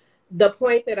 The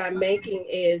point that I'm making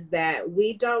is that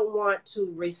we don't want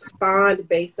to respond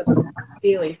based upon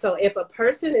feeling. So if a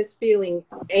person is feeling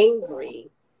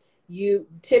angry,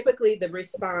 typically the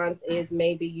response is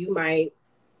maybe you might,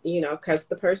 cuss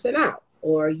the person out,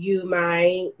 or you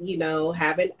might, you might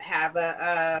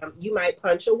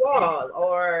punch a wall,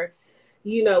 or,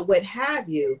 what have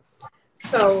you.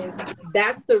 So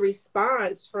that's the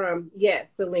response from,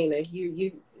 yes, Selena,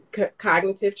 you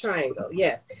cognitive triangle.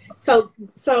 Yes. So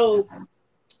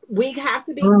we have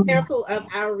to be careful of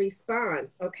our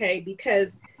response. Okay.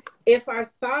 Because if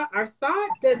our thought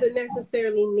doesn't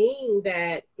necessarily mean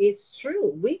that it's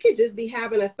true. We could just be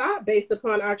having a thought based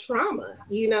upon our trauma,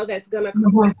 that's going to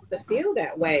cause us to feel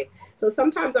that way. So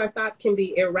sometimes our thoughts can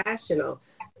be irrational.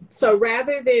 So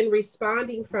rather than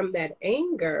responding from that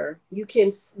anger, you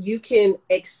can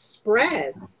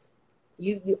express,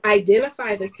 you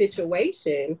identify the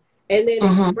situation and then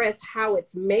express how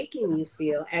it's making you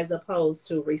feel, as opposed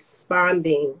to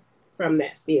responding from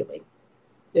that feeling.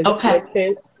 Does that make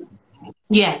sense?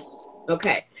 Yes.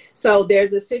 Okay. So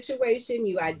there's a situation,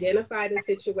 you identify the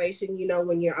situation,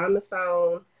 when you're on the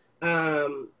phone,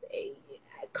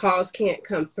 calls can't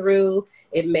come through.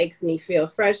 It makes me feel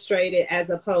frustrated, as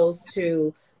opposed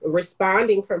to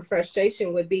responding from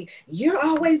frustration would be, you're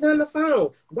always on the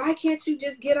phone. Why can't you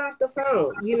just get off the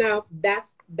phone?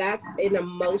 That's an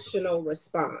emotional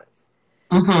response.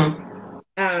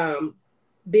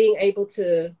 Being able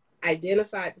to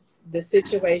identify the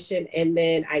situation and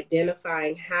then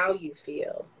identifying how you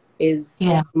feel is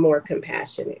more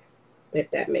compassionate,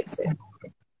 if that makes sense.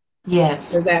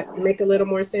 Yes. Does that make a little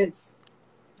more sense?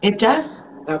 It does.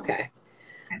 Okay.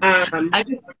 I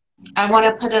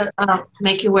want to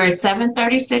make you aware it's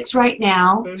 7:36 right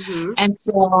now, and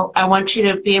so I want you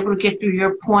to be able to get through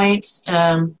your points.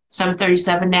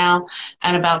 7:37 now,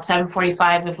 and about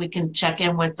 7:45 if we can check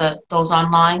in with those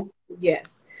online.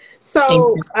 Yes.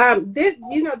 So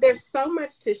there's so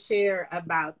much to share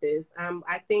about this.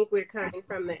 I think we're coming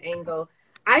from the angle.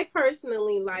 I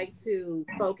personally like to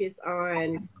focus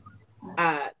on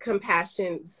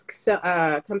compassionate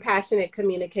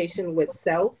communication with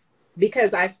self,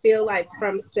 because I feel like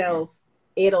from self,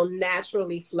 it'll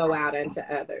naturally flow out into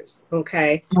others.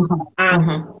 Okay.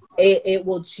 It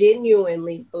will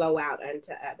genuinely flow out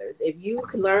into others. If you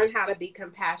can learn how to be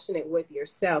compassionate with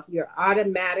yourself, you're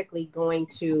automatically going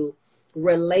to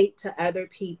relate to other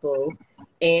people,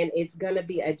 and it's going to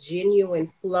be a genuine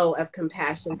flow of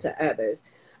compassion to others.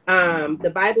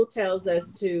 The Bible tells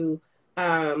us to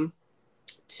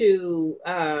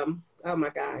oh my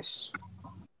gosh,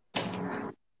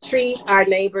 treat our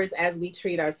neighbors as we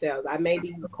treat ourselves. I may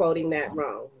be quoting that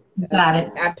wrong. Got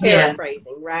it. I'm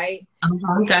paraphrasing, right?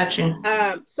 Got you.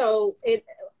 So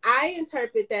I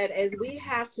interpret that as we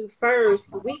have to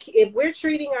first, if we're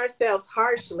treating ourselves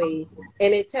harshly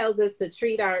and it tells us to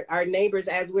treat our neighbors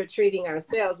as we're treating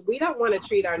ourselves, we don't want to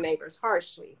treat our neighbors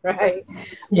harshly, right?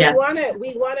 Yeah.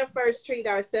 We want to first treat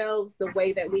ourselves the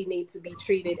way that we need to be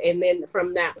treated. And then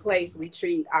from that place, we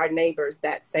treat our neighbors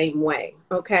that same way.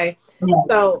 Okay. Yeah.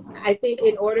 So I think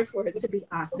in order for it to be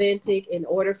authentic, in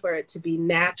order for it to be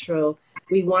natural,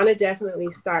 we want to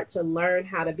definitely start to learn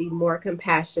how to be more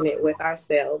compassionate with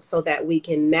ourselves so that we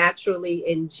can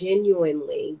naturally and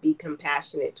genuinely be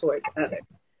compassionate towards others.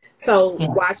 So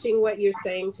watching what you're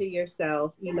saying to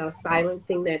yourself, you know,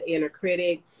 silencing that inner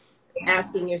critic,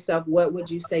 asking yourself, what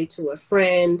would you say to a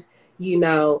friend, you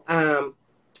know,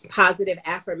 positive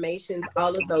affirmations,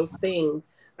 all of those things,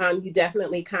 you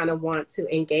definitely kind of want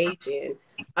to engage in.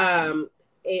 And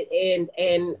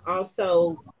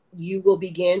also, you will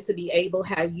begin to be able,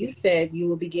 how you said, you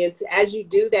will begin to, as you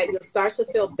do that, you'll start to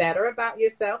feel better about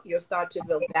yourself. You'll start to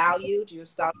feel valued. You'll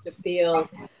start to feel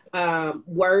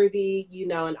worthy, you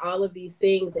know, and all of these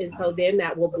things. And so then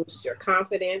that will boost your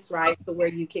confidence, right? So where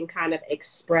you can kind of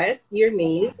express your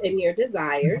needs and your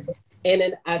desires in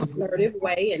an assertive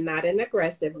way and not an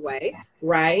aggressive way,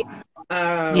 right?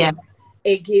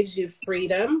 It gives you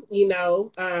freedom, you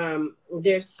know.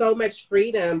 There's so much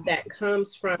freedom that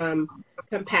comes from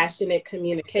compassionate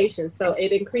communication. So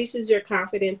it increases your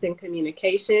confidence in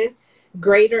communication,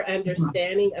 greater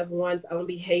understanding of one's own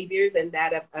behaviors and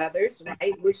that of others,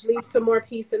 right? Which leads to more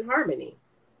peace and harmony.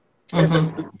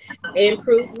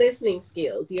 Improved listening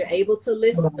skills. You're able to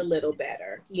listen a little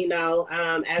better, you know,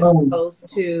 as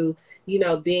opposed to, you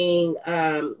know, being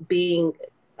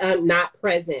not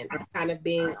present or kind of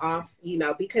being off, you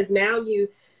know, because now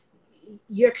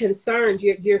you're concerned,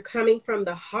 you're coming from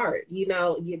the heart, you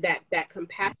know, that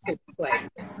compassion place.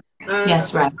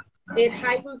 That's right. It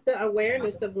heightens the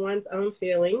awareness of one's own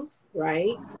feelings,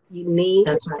 right? Needs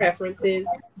and preferences,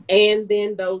 and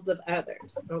then those of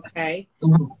others. Okay.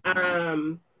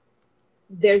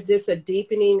 There's just a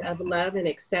deepening of love and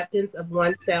acceptance of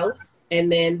oneself,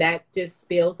 and then that just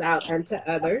spills out onto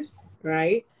others.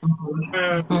 Right.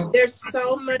 There's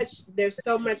so much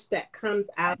that comes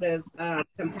out of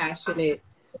compassionate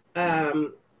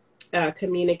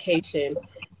communication.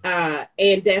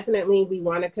 And definitely we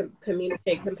want to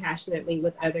communicate compassionately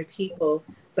with other people.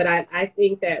 But I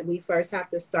think that we first have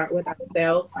to start with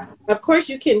ourselves. Of course,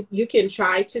 you can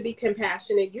try to be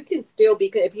compassionate. You can still be,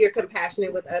 if you're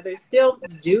compassionate with others, still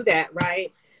do that,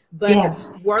 right? But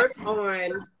work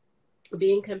on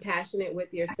being compassionate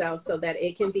with yourself so that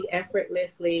it can be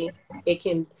effortlessly, it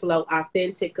can flow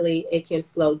authentically, it can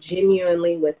flow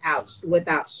genuinely without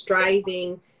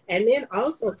striving, and then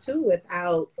also too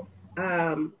without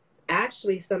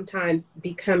actually sometimes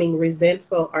becoming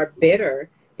resentful or bitter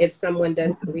if someone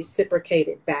doesn't reciprocate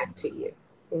it back to you.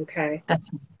 Okay.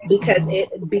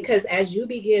 Because as you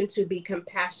begin to be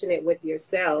compassionate with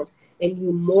yourself and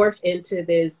you morph into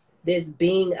this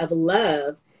being of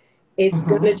love, it's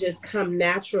going to just come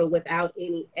natural without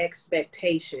any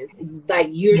expectations. Like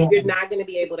you're not going to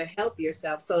be able to help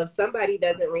yourself. So if somebody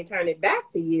doesn't return it back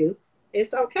to you,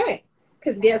 it's okay.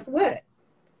 Because guess what?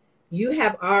 You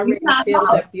have already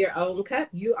filled up your own cup.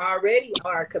 You already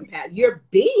are compassionate. You're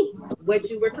being what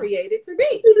you were created to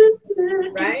be.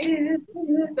 Right?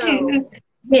 So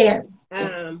yes.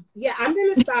 Yeah, I'm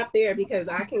gonna stop there because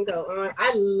I can go on.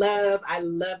 I love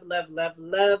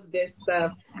this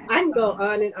stuff. I can go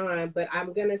on and on, but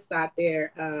I'm gonna stop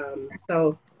there.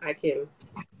 So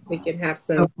we can have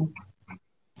some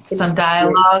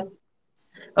dialogue.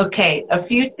 Okay, a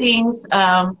few things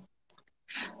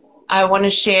I want to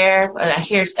share.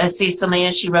 Here's I see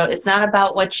Selena. She wrote, "It's not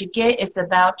about what you get; it's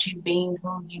about you being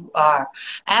who you are."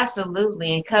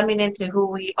 Absolutely, and coming into who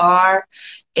we are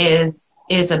is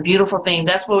a beautiful thing.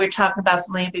 That's what we were talking about,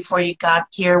 Selena. Before you got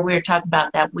here, we were talking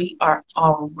about that we are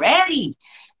already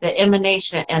the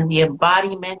emanation and the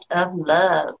embodiment of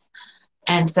love,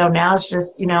 and so now it's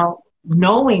just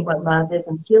knowing what love is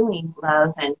and healing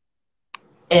love and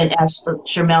as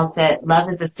Shermelle said, love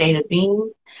is a state of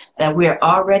being, that we're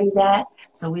already that.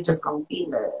 So we're just going to be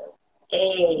love.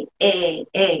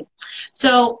 Hey.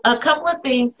 So a couple of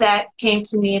things that came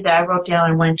to me that I wrote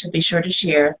down and wanted to be sure to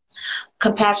share.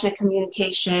 Compassionate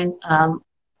communication,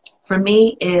 for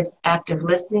me, is active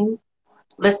listening.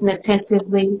 Listen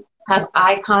attentively, have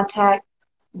eye contact,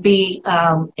 be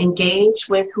engaged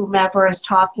with whomever is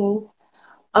talking.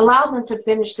 Allow them to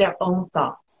finish their own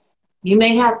thoughts. You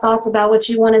may have thoughts about what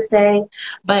you want to say,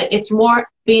 but it's more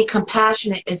being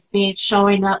compassionate is being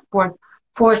showing up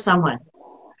for someone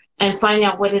and finding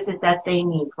out what is it that they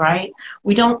need, right?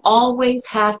 We don't always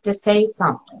have to say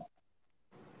something.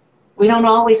 We don't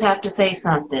always have to say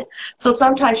something. So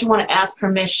sometimes you want to ask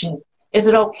permission. Is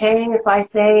it okay if I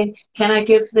say, can I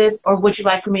give this? Or would you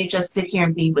like for me to just sit here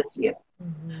and be with you?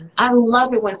 Mm-hmm. I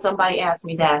love it when somebody asks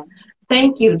me that.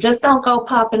 Thank you. Just don't go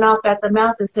popping off at the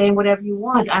mouth and saying whatever you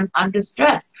want. I'm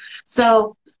distressed.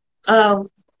 So help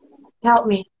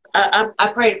me.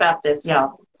 I prayed about this,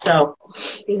 y'all. So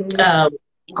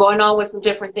going on with some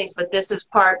different things, but this is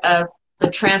part of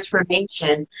the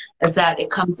transformation, is that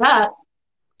it comes up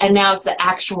and now it's the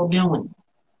actual doing.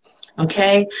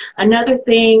 Okay. Another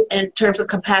thing in terms of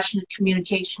compassionate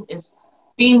communication is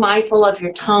being mindful of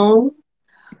your tone,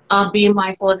 being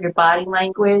mindful of your body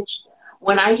language.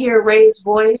 When I hear Ray's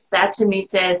voice, that to me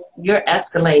says you're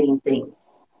escalating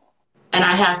things. And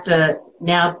I have to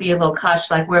now be a little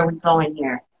cautious, like, where are we going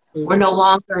here? Mm-hmm. We're no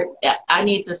longer, I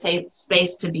need to save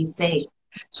space to be safe.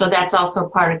 So that's also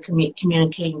part of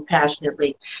communicating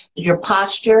passionately. Your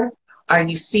posture, are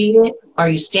you seated? Are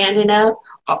you standing up?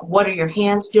 What are your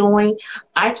hands doing?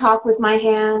 I talk with my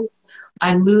hands.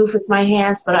 I move with my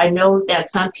hands, but I know that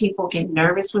some people get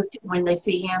nervous when they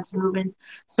see hands moving.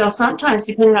 So sometimes,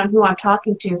 depending on who I'm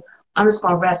talking to, I'm just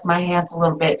going to rest my hands a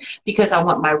little bit because I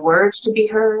want my words to be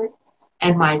heard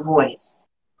and my voice.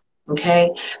 Okay,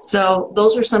 so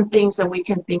those are some things that we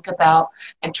can think about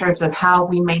in terms of how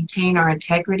we maintain our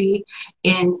integrity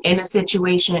in a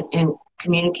situation, in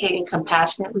communicating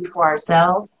compassionately for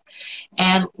ourselves.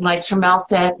 And like Shamel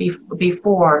said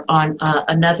before on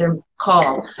another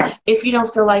call, if you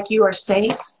don't feel like you are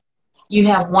safe, you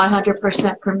have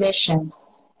 100% permission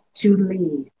to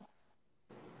leave.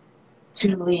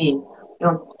 To leave.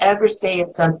 Don't ever stay in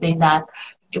something that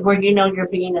where you know you're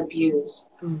being abused,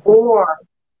 or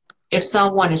if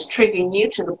someone is triggering you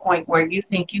to the point where you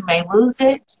think you may lose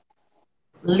it,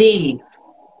 leave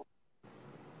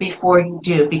before you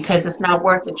do, because it's not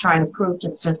worth it trying to prove to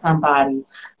somebody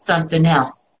something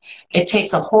else. It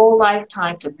takes a whole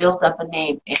lifetime to build up a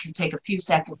name. It can take a few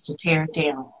seconds to tear it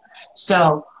down.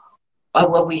 So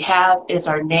what we have is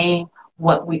our name.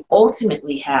 What we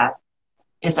ultimately have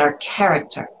is our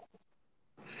character.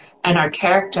 And our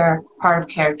character, part of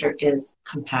character, is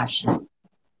compassion.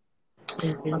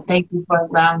 Well, thank you for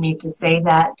allowing me to say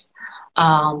that.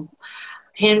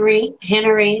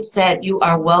 Henry said, you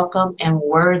are welcome and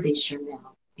worthy, Shamel.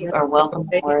 You are welcome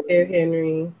and worthy. Thank you,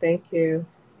 Henry. Thank you.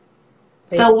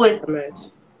 So would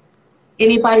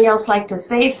anybody else like to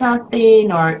say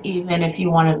something, or even if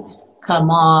you want to come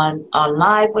on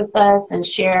live with us and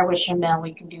share with Shamel,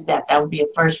 we can do that. That would be a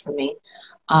first for me.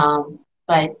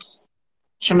 But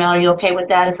Shamel, are you okay with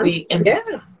that? Yeah.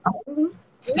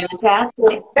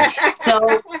 Fantastic.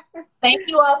 So thank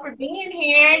you all for being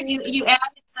here. You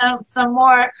added some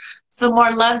more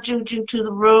love juju to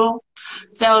the room.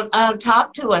 So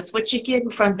talk to us. What you getting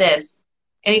from this?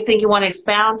 Anything you want to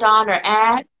expound on or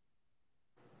add?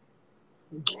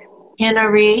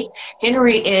 Henry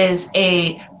is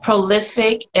a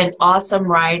prolific and awesome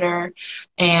writer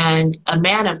and a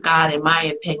man of God, in my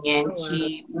opinion. Oh, wow.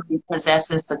 He really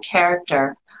possesses the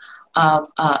character of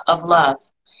love.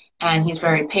 And he's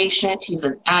very patient. He's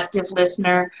an active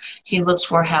listener. He looks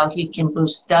for how he can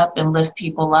boost up and lift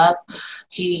people up.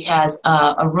 He has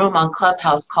a room on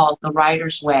Clubhouse called The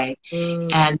Writer's Way.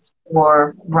 And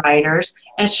for writers.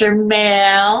 And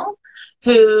Shamel,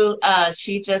 who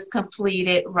she just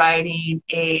completed writing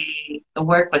a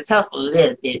work, but tell us a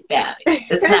little bit about it.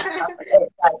 It's not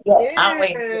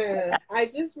yeah, I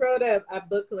just wrote a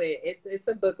booklet. It's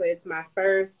a booklet. It's my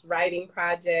first writing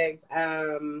project.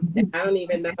 I don't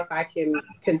even know if I can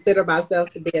consider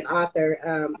myself to be an author.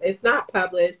 It's not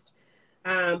published,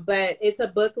 but it's a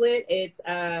booklet. It's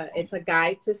a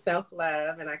guide to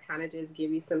self-love, and I kind of just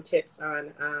give you some tips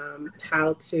on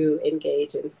how to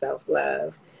engage in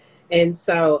self-love. And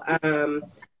so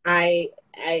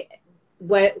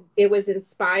it was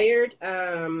inspired.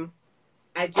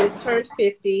 I just turned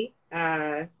 50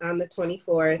 on the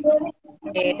 24th,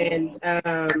 and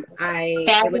I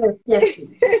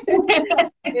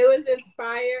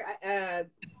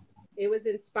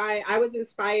was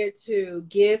inspired to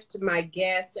gift my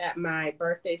guest at my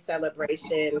birthday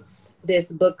celebration this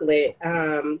booklet,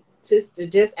 just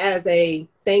as a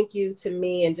thank you to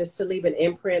me, and just to leave an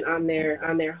imprint on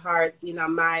their hearts. You know,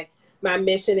 my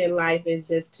mission in life is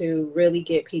just to really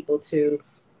get people to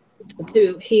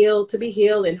heal, to be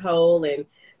healed and whole. And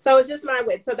so it's just my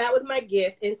way. So that was my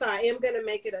gift. And so I am going to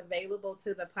make it available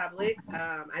to the public.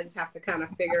 I just have to kind of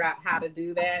figure out how to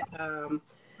do that.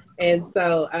 And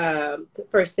so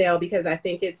for sale, because I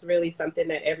think it's really something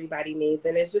that everybody needs.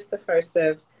 And it's just the first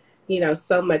of,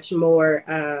 so much more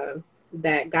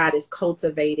that God is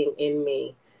cultivating in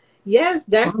me. Yes,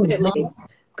 definitely.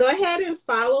 Go ahead and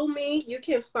follow me. You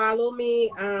can follow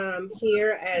me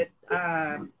here at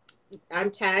I'm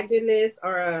tagged in this,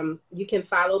 or you can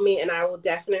follow me, and I will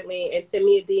definitely, and send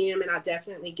me a DM, and I'll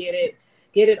definitely get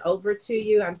it over to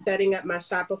you. I'm setting up my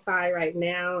Shopify right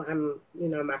now. I'm,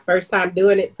 my first time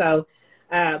doing it, so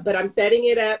but I'm setting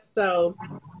it up. So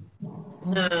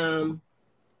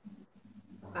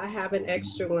I have an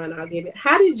extra one. I'll give it.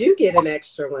 How did you get an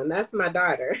extra one? That's my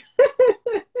daughter.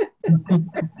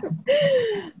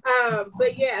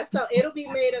 But yeah, so it'll be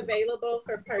made available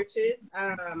for purchase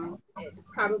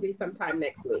probably sometime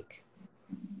next week.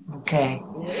 Okay.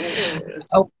 Yeah.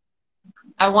 Oh,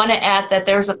 I want to add that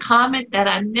there's a comment that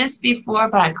I missed before,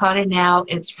 but I caught it now.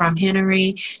 It's from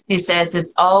Henry. He says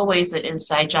it's always an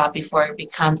inside job before it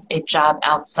becomes a job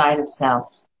outside of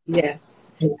self.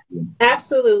 Yes,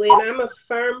 absolutely. And I'm a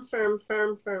firm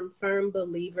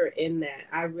believer in that.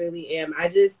 I really am.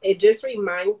 It just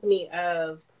reminds me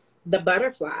of the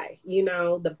butterfly.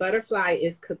 The butterfly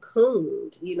is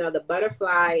cocooned. The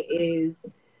butterfly it's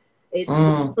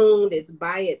cocooned. It's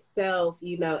by itself.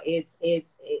 It's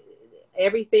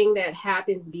everything that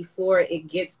happens before it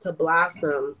gets to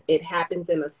blossom. It happens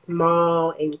in a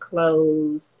small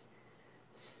enclosed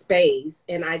space,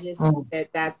 and I just think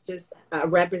that's just a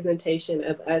representation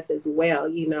of us as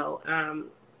well.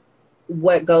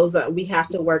 What goes on, we have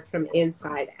to work from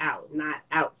inside out, not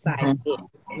outside in,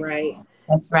 right?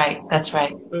 That's right.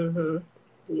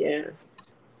 Yeah.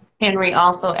 Henry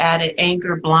also added,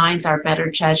 anger blinds our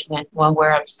better judgment. When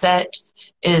we're upset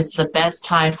is the best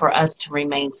time for us to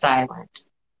remain silent.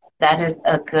 That is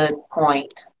a good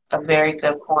point, a very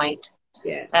good point.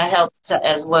 Yeah. That helps to,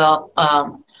 as well,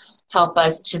 help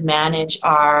us to manage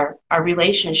our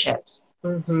relationships.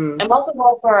 And most of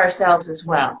all for ourselves as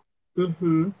well.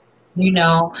 I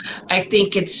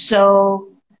think it's so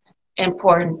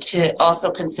important to also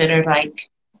consider, like,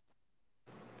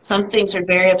 some things are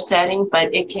very upsetting,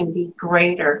 but it can be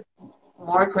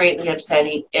more greatly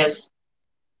upsetting if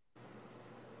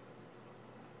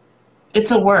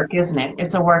it's a work, isn't it?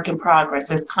 It's a work in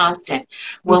progress. It's constant.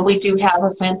 When we do have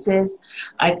offenses,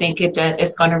 I think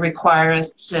it's going to require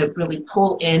us to really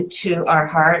pull into our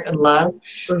heart and love,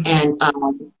 and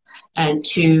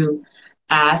to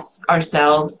ask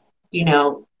ourselves,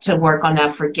 to work on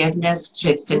that forgiveness, to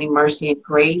extending mercy and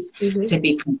grace, to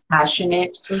be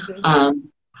compassionate.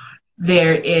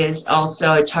 There is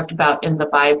also, I talked about in the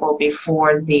Bible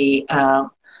before, the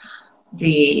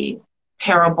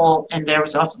parable, and there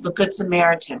was also the Good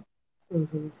Samaritan.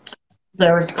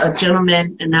 There was a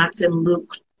gentleman, and that's in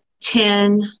Luke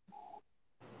 10,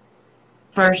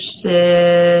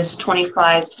 verses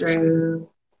 25 through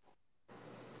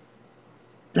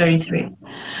 33.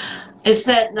 It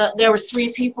said that there were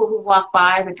 3 people who walked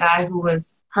by the guy who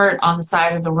was hurt on the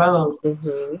side of the road.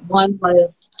 One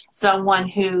was someone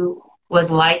who was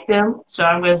like them. So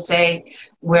I'm going to say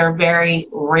we're very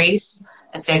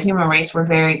instead of human race, we're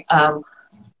very,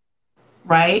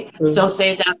 right? So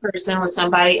say that person was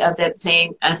somebody of that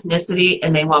same ethnicity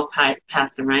and they walked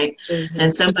past them, right?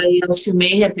 And somebody else who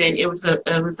may have been, it was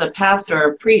a pastor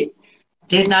or a priest,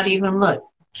 did not even look,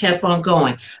 kept on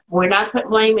going. We're not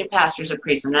blaming pastors or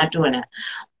priests. I'm not doing that.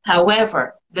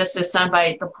 However, this is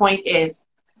somebody, the point is,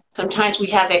 sometimes we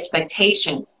have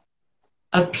expectations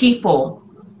of people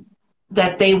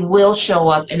that they will show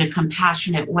up in a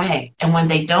compassionate way. And when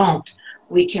they don't,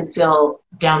 we can feel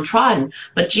downtrodden.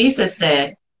 But Jesus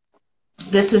said,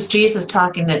 this is Jesus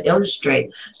talking to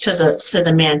illustrate to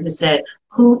the man who said,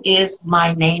 who is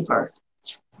my neighbor?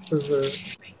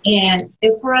 And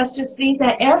it's for us to see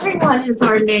that everyone is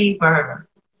our neighbor.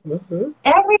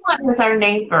 Everyone is our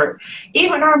neighbor.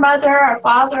 Even our mother, our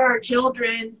father, our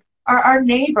children are our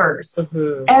neighbors.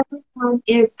 Everyone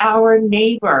is our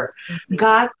neighbor.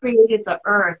 God created the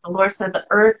earth. The Lord said the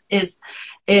earth is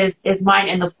mine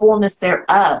and the fullness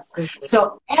thereof.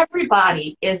 So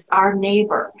everybody is our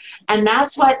neighbor. And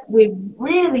that's what we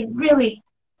really, really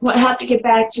have to get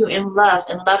back to in love,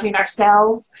 and loving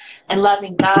ourselves and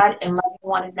loving God and loving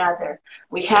one another.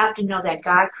 We have to know that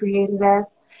God created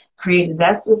us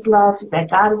as love, that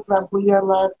God is love, we are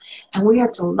love, and we are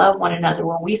to love one another.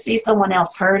 When we see someone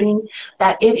else hurting,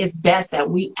 that it is best that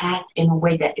we act in a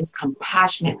way that is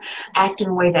compassionate, act in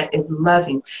a way that is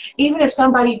loving. Even if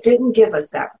somebody didn't give us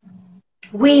that,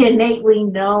 we innately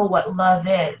know what love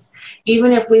is.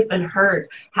 Even if we've been hurt,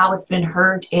 how it's been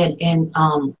hurt in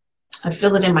I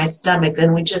feel it in my stomach,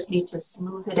 and we just need to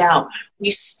smooth it out. We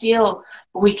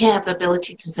can have the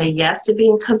ability to say yes to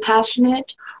being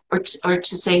compassionate, or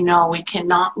to say no. We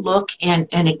cannot look and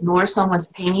ignore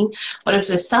someone's pain. But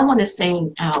if someone is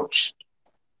saying, ouch,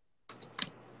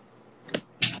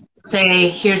 say,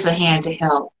 here's a hand to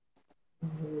help.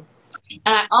 Mhm.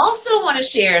 And I also want to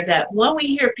share that when we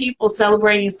hear people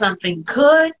celebrating something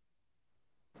good,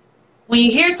 when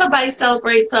you hear somebody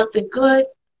celebrate something good,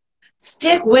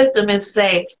 stick with them and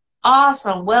say,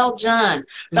 awesome, well done.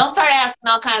 Don't start asking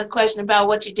all kinds of questions about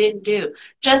what you didn't do.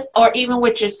 Just, or even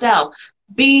with yourself,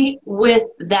 be with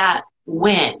that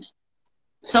win.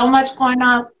 So much going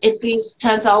on, these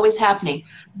times always happening.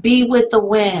 Be with the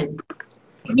win.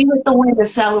 Be with the win to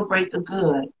celebrate the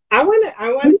good. I want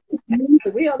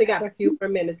to, we only got a few more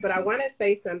minutes, but I want to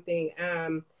say something.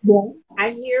 Yeah.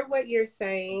 I hear what you're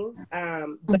saying,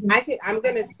 but Mhm. I'm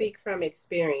going to speak from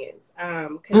experience,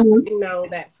 because Mhm. you know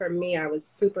that for me, I was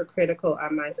super critical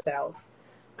on myself,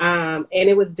 and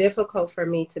it was difficult for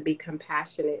me to be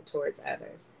compassionate towards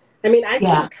others. I mean, I can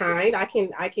Yeah. be kind,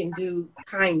 I can do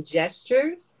kind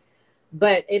gestures,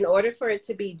 but in order for it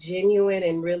to be genuine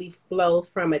and really flow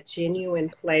from a genuine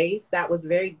place, that was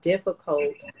very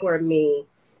difficult for me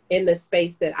in the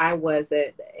space that I was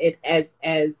at it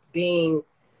as being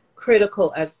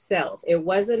critical of self. It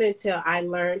wasn't until I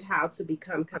learned how to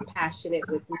become compassionate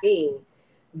with me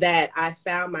that I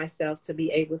found myself to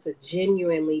be able to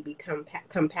genuinely become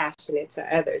compassionate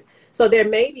to others. So there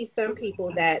may be some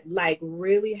people that like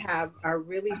really are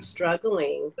really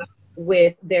struggling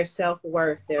with their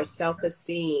self-worth, their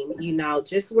self-esteem, you know,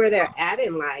 just where they're at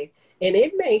in life. And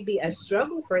it may be a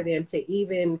struggle for them to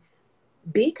even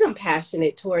be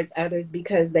compassionate towards others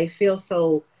because they feel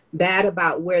so bad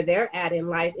about where they're at in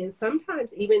life. And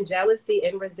sometimes even jealousy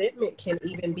and resentment can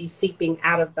even be seeping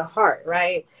out of the heart,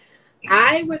 right?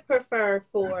 I would prefer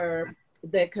for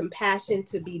the compassion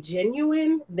to be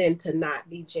genuine than to not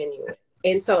be genuine.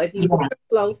 And so if you want Yeah. to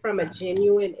flow from a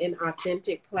genuine and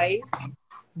authentic place,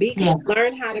 Yeah.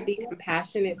 learn how to be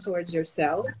compassionate towards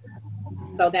yourself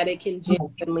so that it can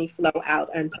genuinely flow out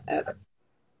unto others.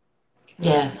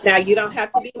 Yes. Now, you don't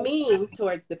have to be mean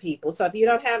towards the people. So if you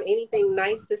don't have anything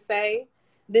nice to say,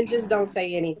 then just don't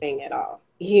say anything at all,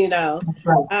 you know? That's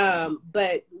right.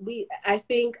 But I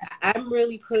think I'm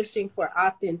really pushing for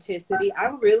authenticity. I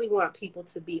really want people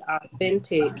to be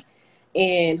authentic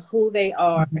in who they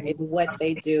are and what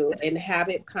they do and have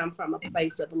it come from a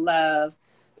place of love,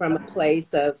 from a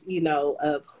place of, you know,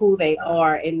 of who they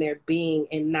are in their being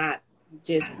and not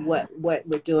just what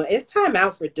we're doing. It's time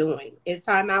out for doing. It's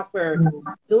time out for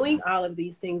doing all of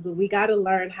these things, but we got to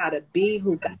learn how to be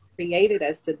who God created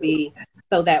us to be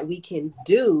so that we can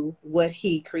do what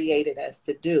he created us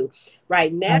to do.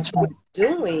 Right now, That's we're right.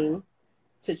 doing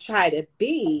to try to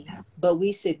be, but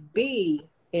we should be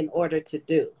in order to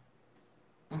do.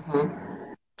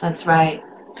 That's right.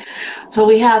 So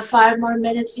we have 5 more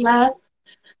minutes left.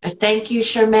 Thank you,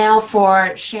 Shermel,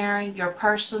 for sharing your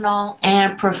personal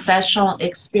and professional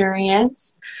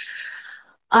experience.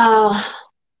 Uh,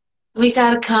 we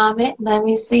got a comment. Let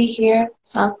me see here.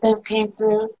 Something came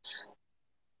through.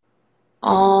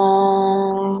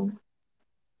 Um,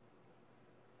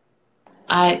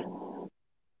 I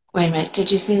wait a minute.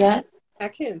 Did you see that? I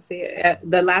can't see it.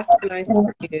 The last one I see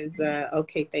is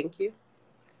okay, thank you.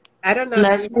 I don't know if you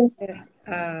Leslie? said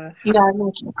Yeah, I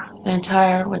mentioned the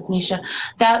entire with Nisha.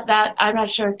 That I'm not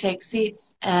sure it takes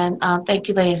seats. And thank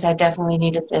you, ladies. I definitely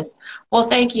needed this. Well,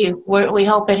 thank you. We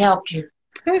hope it helped you.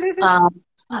 Um,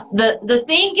 the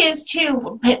thing is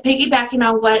too, piggybacking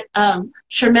on what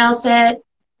Shermel said,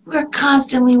 we're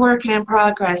constantly working in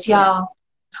progress, yeah. y'all.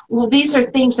 Well, these are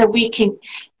things that we can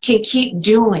keep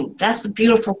doing. That's the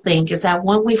beautiful thing, is that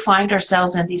when we find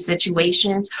ourselves in these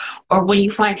situations, or when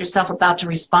you find yourself about to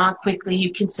respond quickly,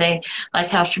 you can say, like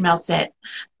how Shamel said,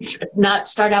 not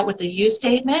start out with a you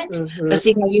statement, Mm-hmm. but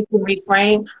see how you can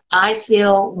reframe. I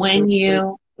feel when Mm-hmm.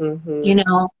 you, Mm-hmm. you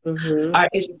know, Mm-hmm.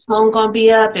 is your tone going to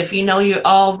be up? If you know you're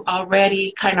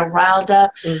already kind of riled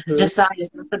up, Mm-hmm. decide, is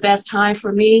this the best time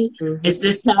for me? Mm-hmm. Is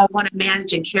this how I want to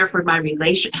manage and care for my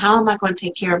relation? How am I going to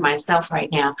take care of myself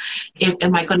right now?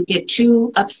 Am I going to get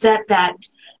too upset that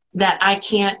I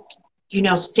can't,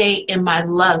 stay in my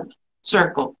love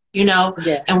circle,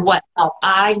 Yes. and what how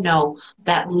I know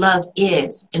that love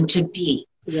is and to be.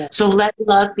 Yeah. So let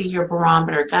love be your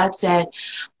barometer. God said,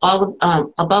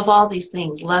 above all these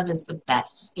things, love is the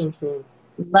best. Mm-hmm.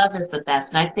 Love is the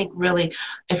best. And I think really,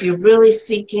 if you're really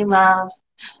seeking love,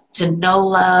 to know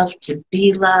love, to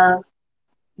be loved,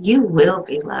 you will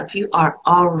be loved. You are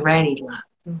already loved.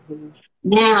 Mm-hmm.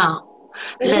 Now,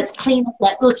 let's clean up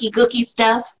that ookie gookie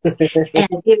stuff and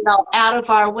get it all out of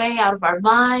our way, out of our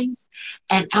minds,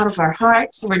 and out of our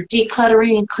hearts. We're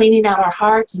decluttering and cleaning out our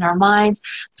hearts and our minds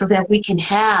so that we can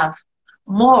have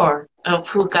more of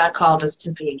who God called us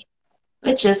to be,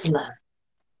 which is love.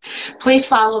 Please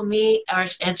follow me and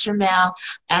Shermel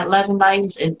at Love and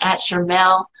Lightens and at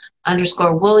Shermel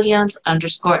Williams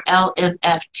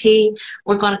LMFT.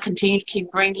 We're going to continue to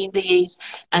keep bringing these,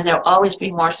 and there'll always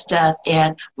be more stuff.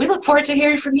 And we look forward to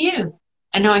hearing from you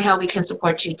and knowing how we can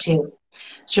support you too.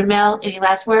 Shermell, any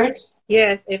last words?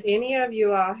 Yes, if any of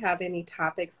you all have any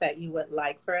topics that you would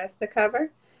like for us to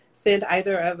cover, send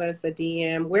either of us a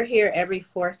DM. We're here every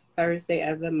fourth Thursday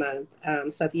of the month.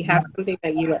 So if you have something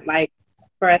that you would like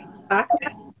for us to talk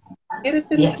about, get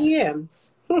us in the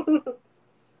DMs.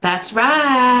 That's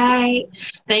right.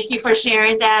 Thank you for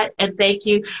sharing that, and thank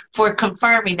you for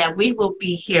confirming that we will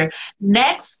be here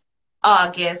next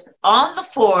August on the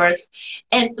 4th.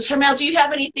 And Shermell, do you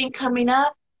have anything coming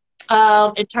up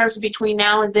in terms of between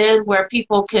now and then where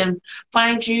people can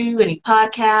find you, any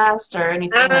podcasts or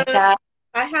anything like that?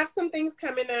 I have some things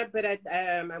coming up, but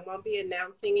I won't be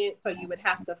announcing it. So you would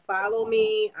have to follow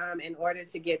me in order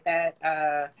to get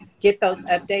that get those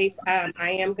updates.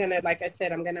 I am gonna, like I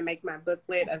said, I'm gonna make my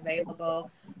booklet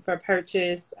available for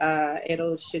purchase.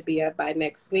 It'll should be up by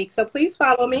next week. So please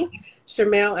follow me,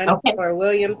 Shermell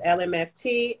Williams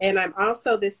LMFT, and I'm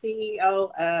also the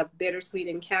CEO of Bittersweet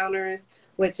Encounters,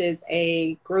 which is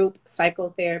a group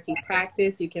psychotherapy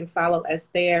practice. You can follow us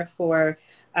there for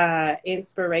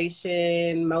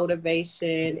inspiration,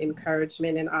 motivation,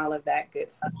 encouragement, and all of that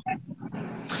good stuff.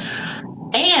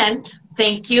 And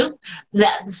thank you. The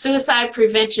Suicide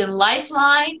Prevention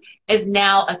Lifeline is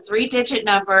now a 3-digit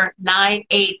number,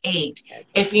 988.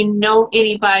 If you know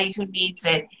anybody who needs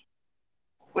it,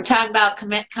 we're talking about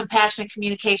compassionate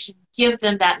communication, give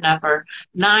them that number,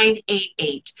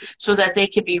 988, so that they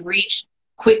can be reached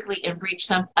quickly and reach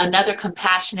another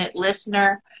compassionate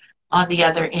listener on the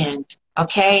other end.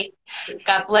 Okay?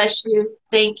 God bless you.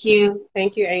 Thank you.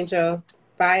 Thank you, Angel.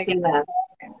 Bye.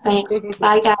 Thanks.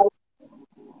 Bye, guys.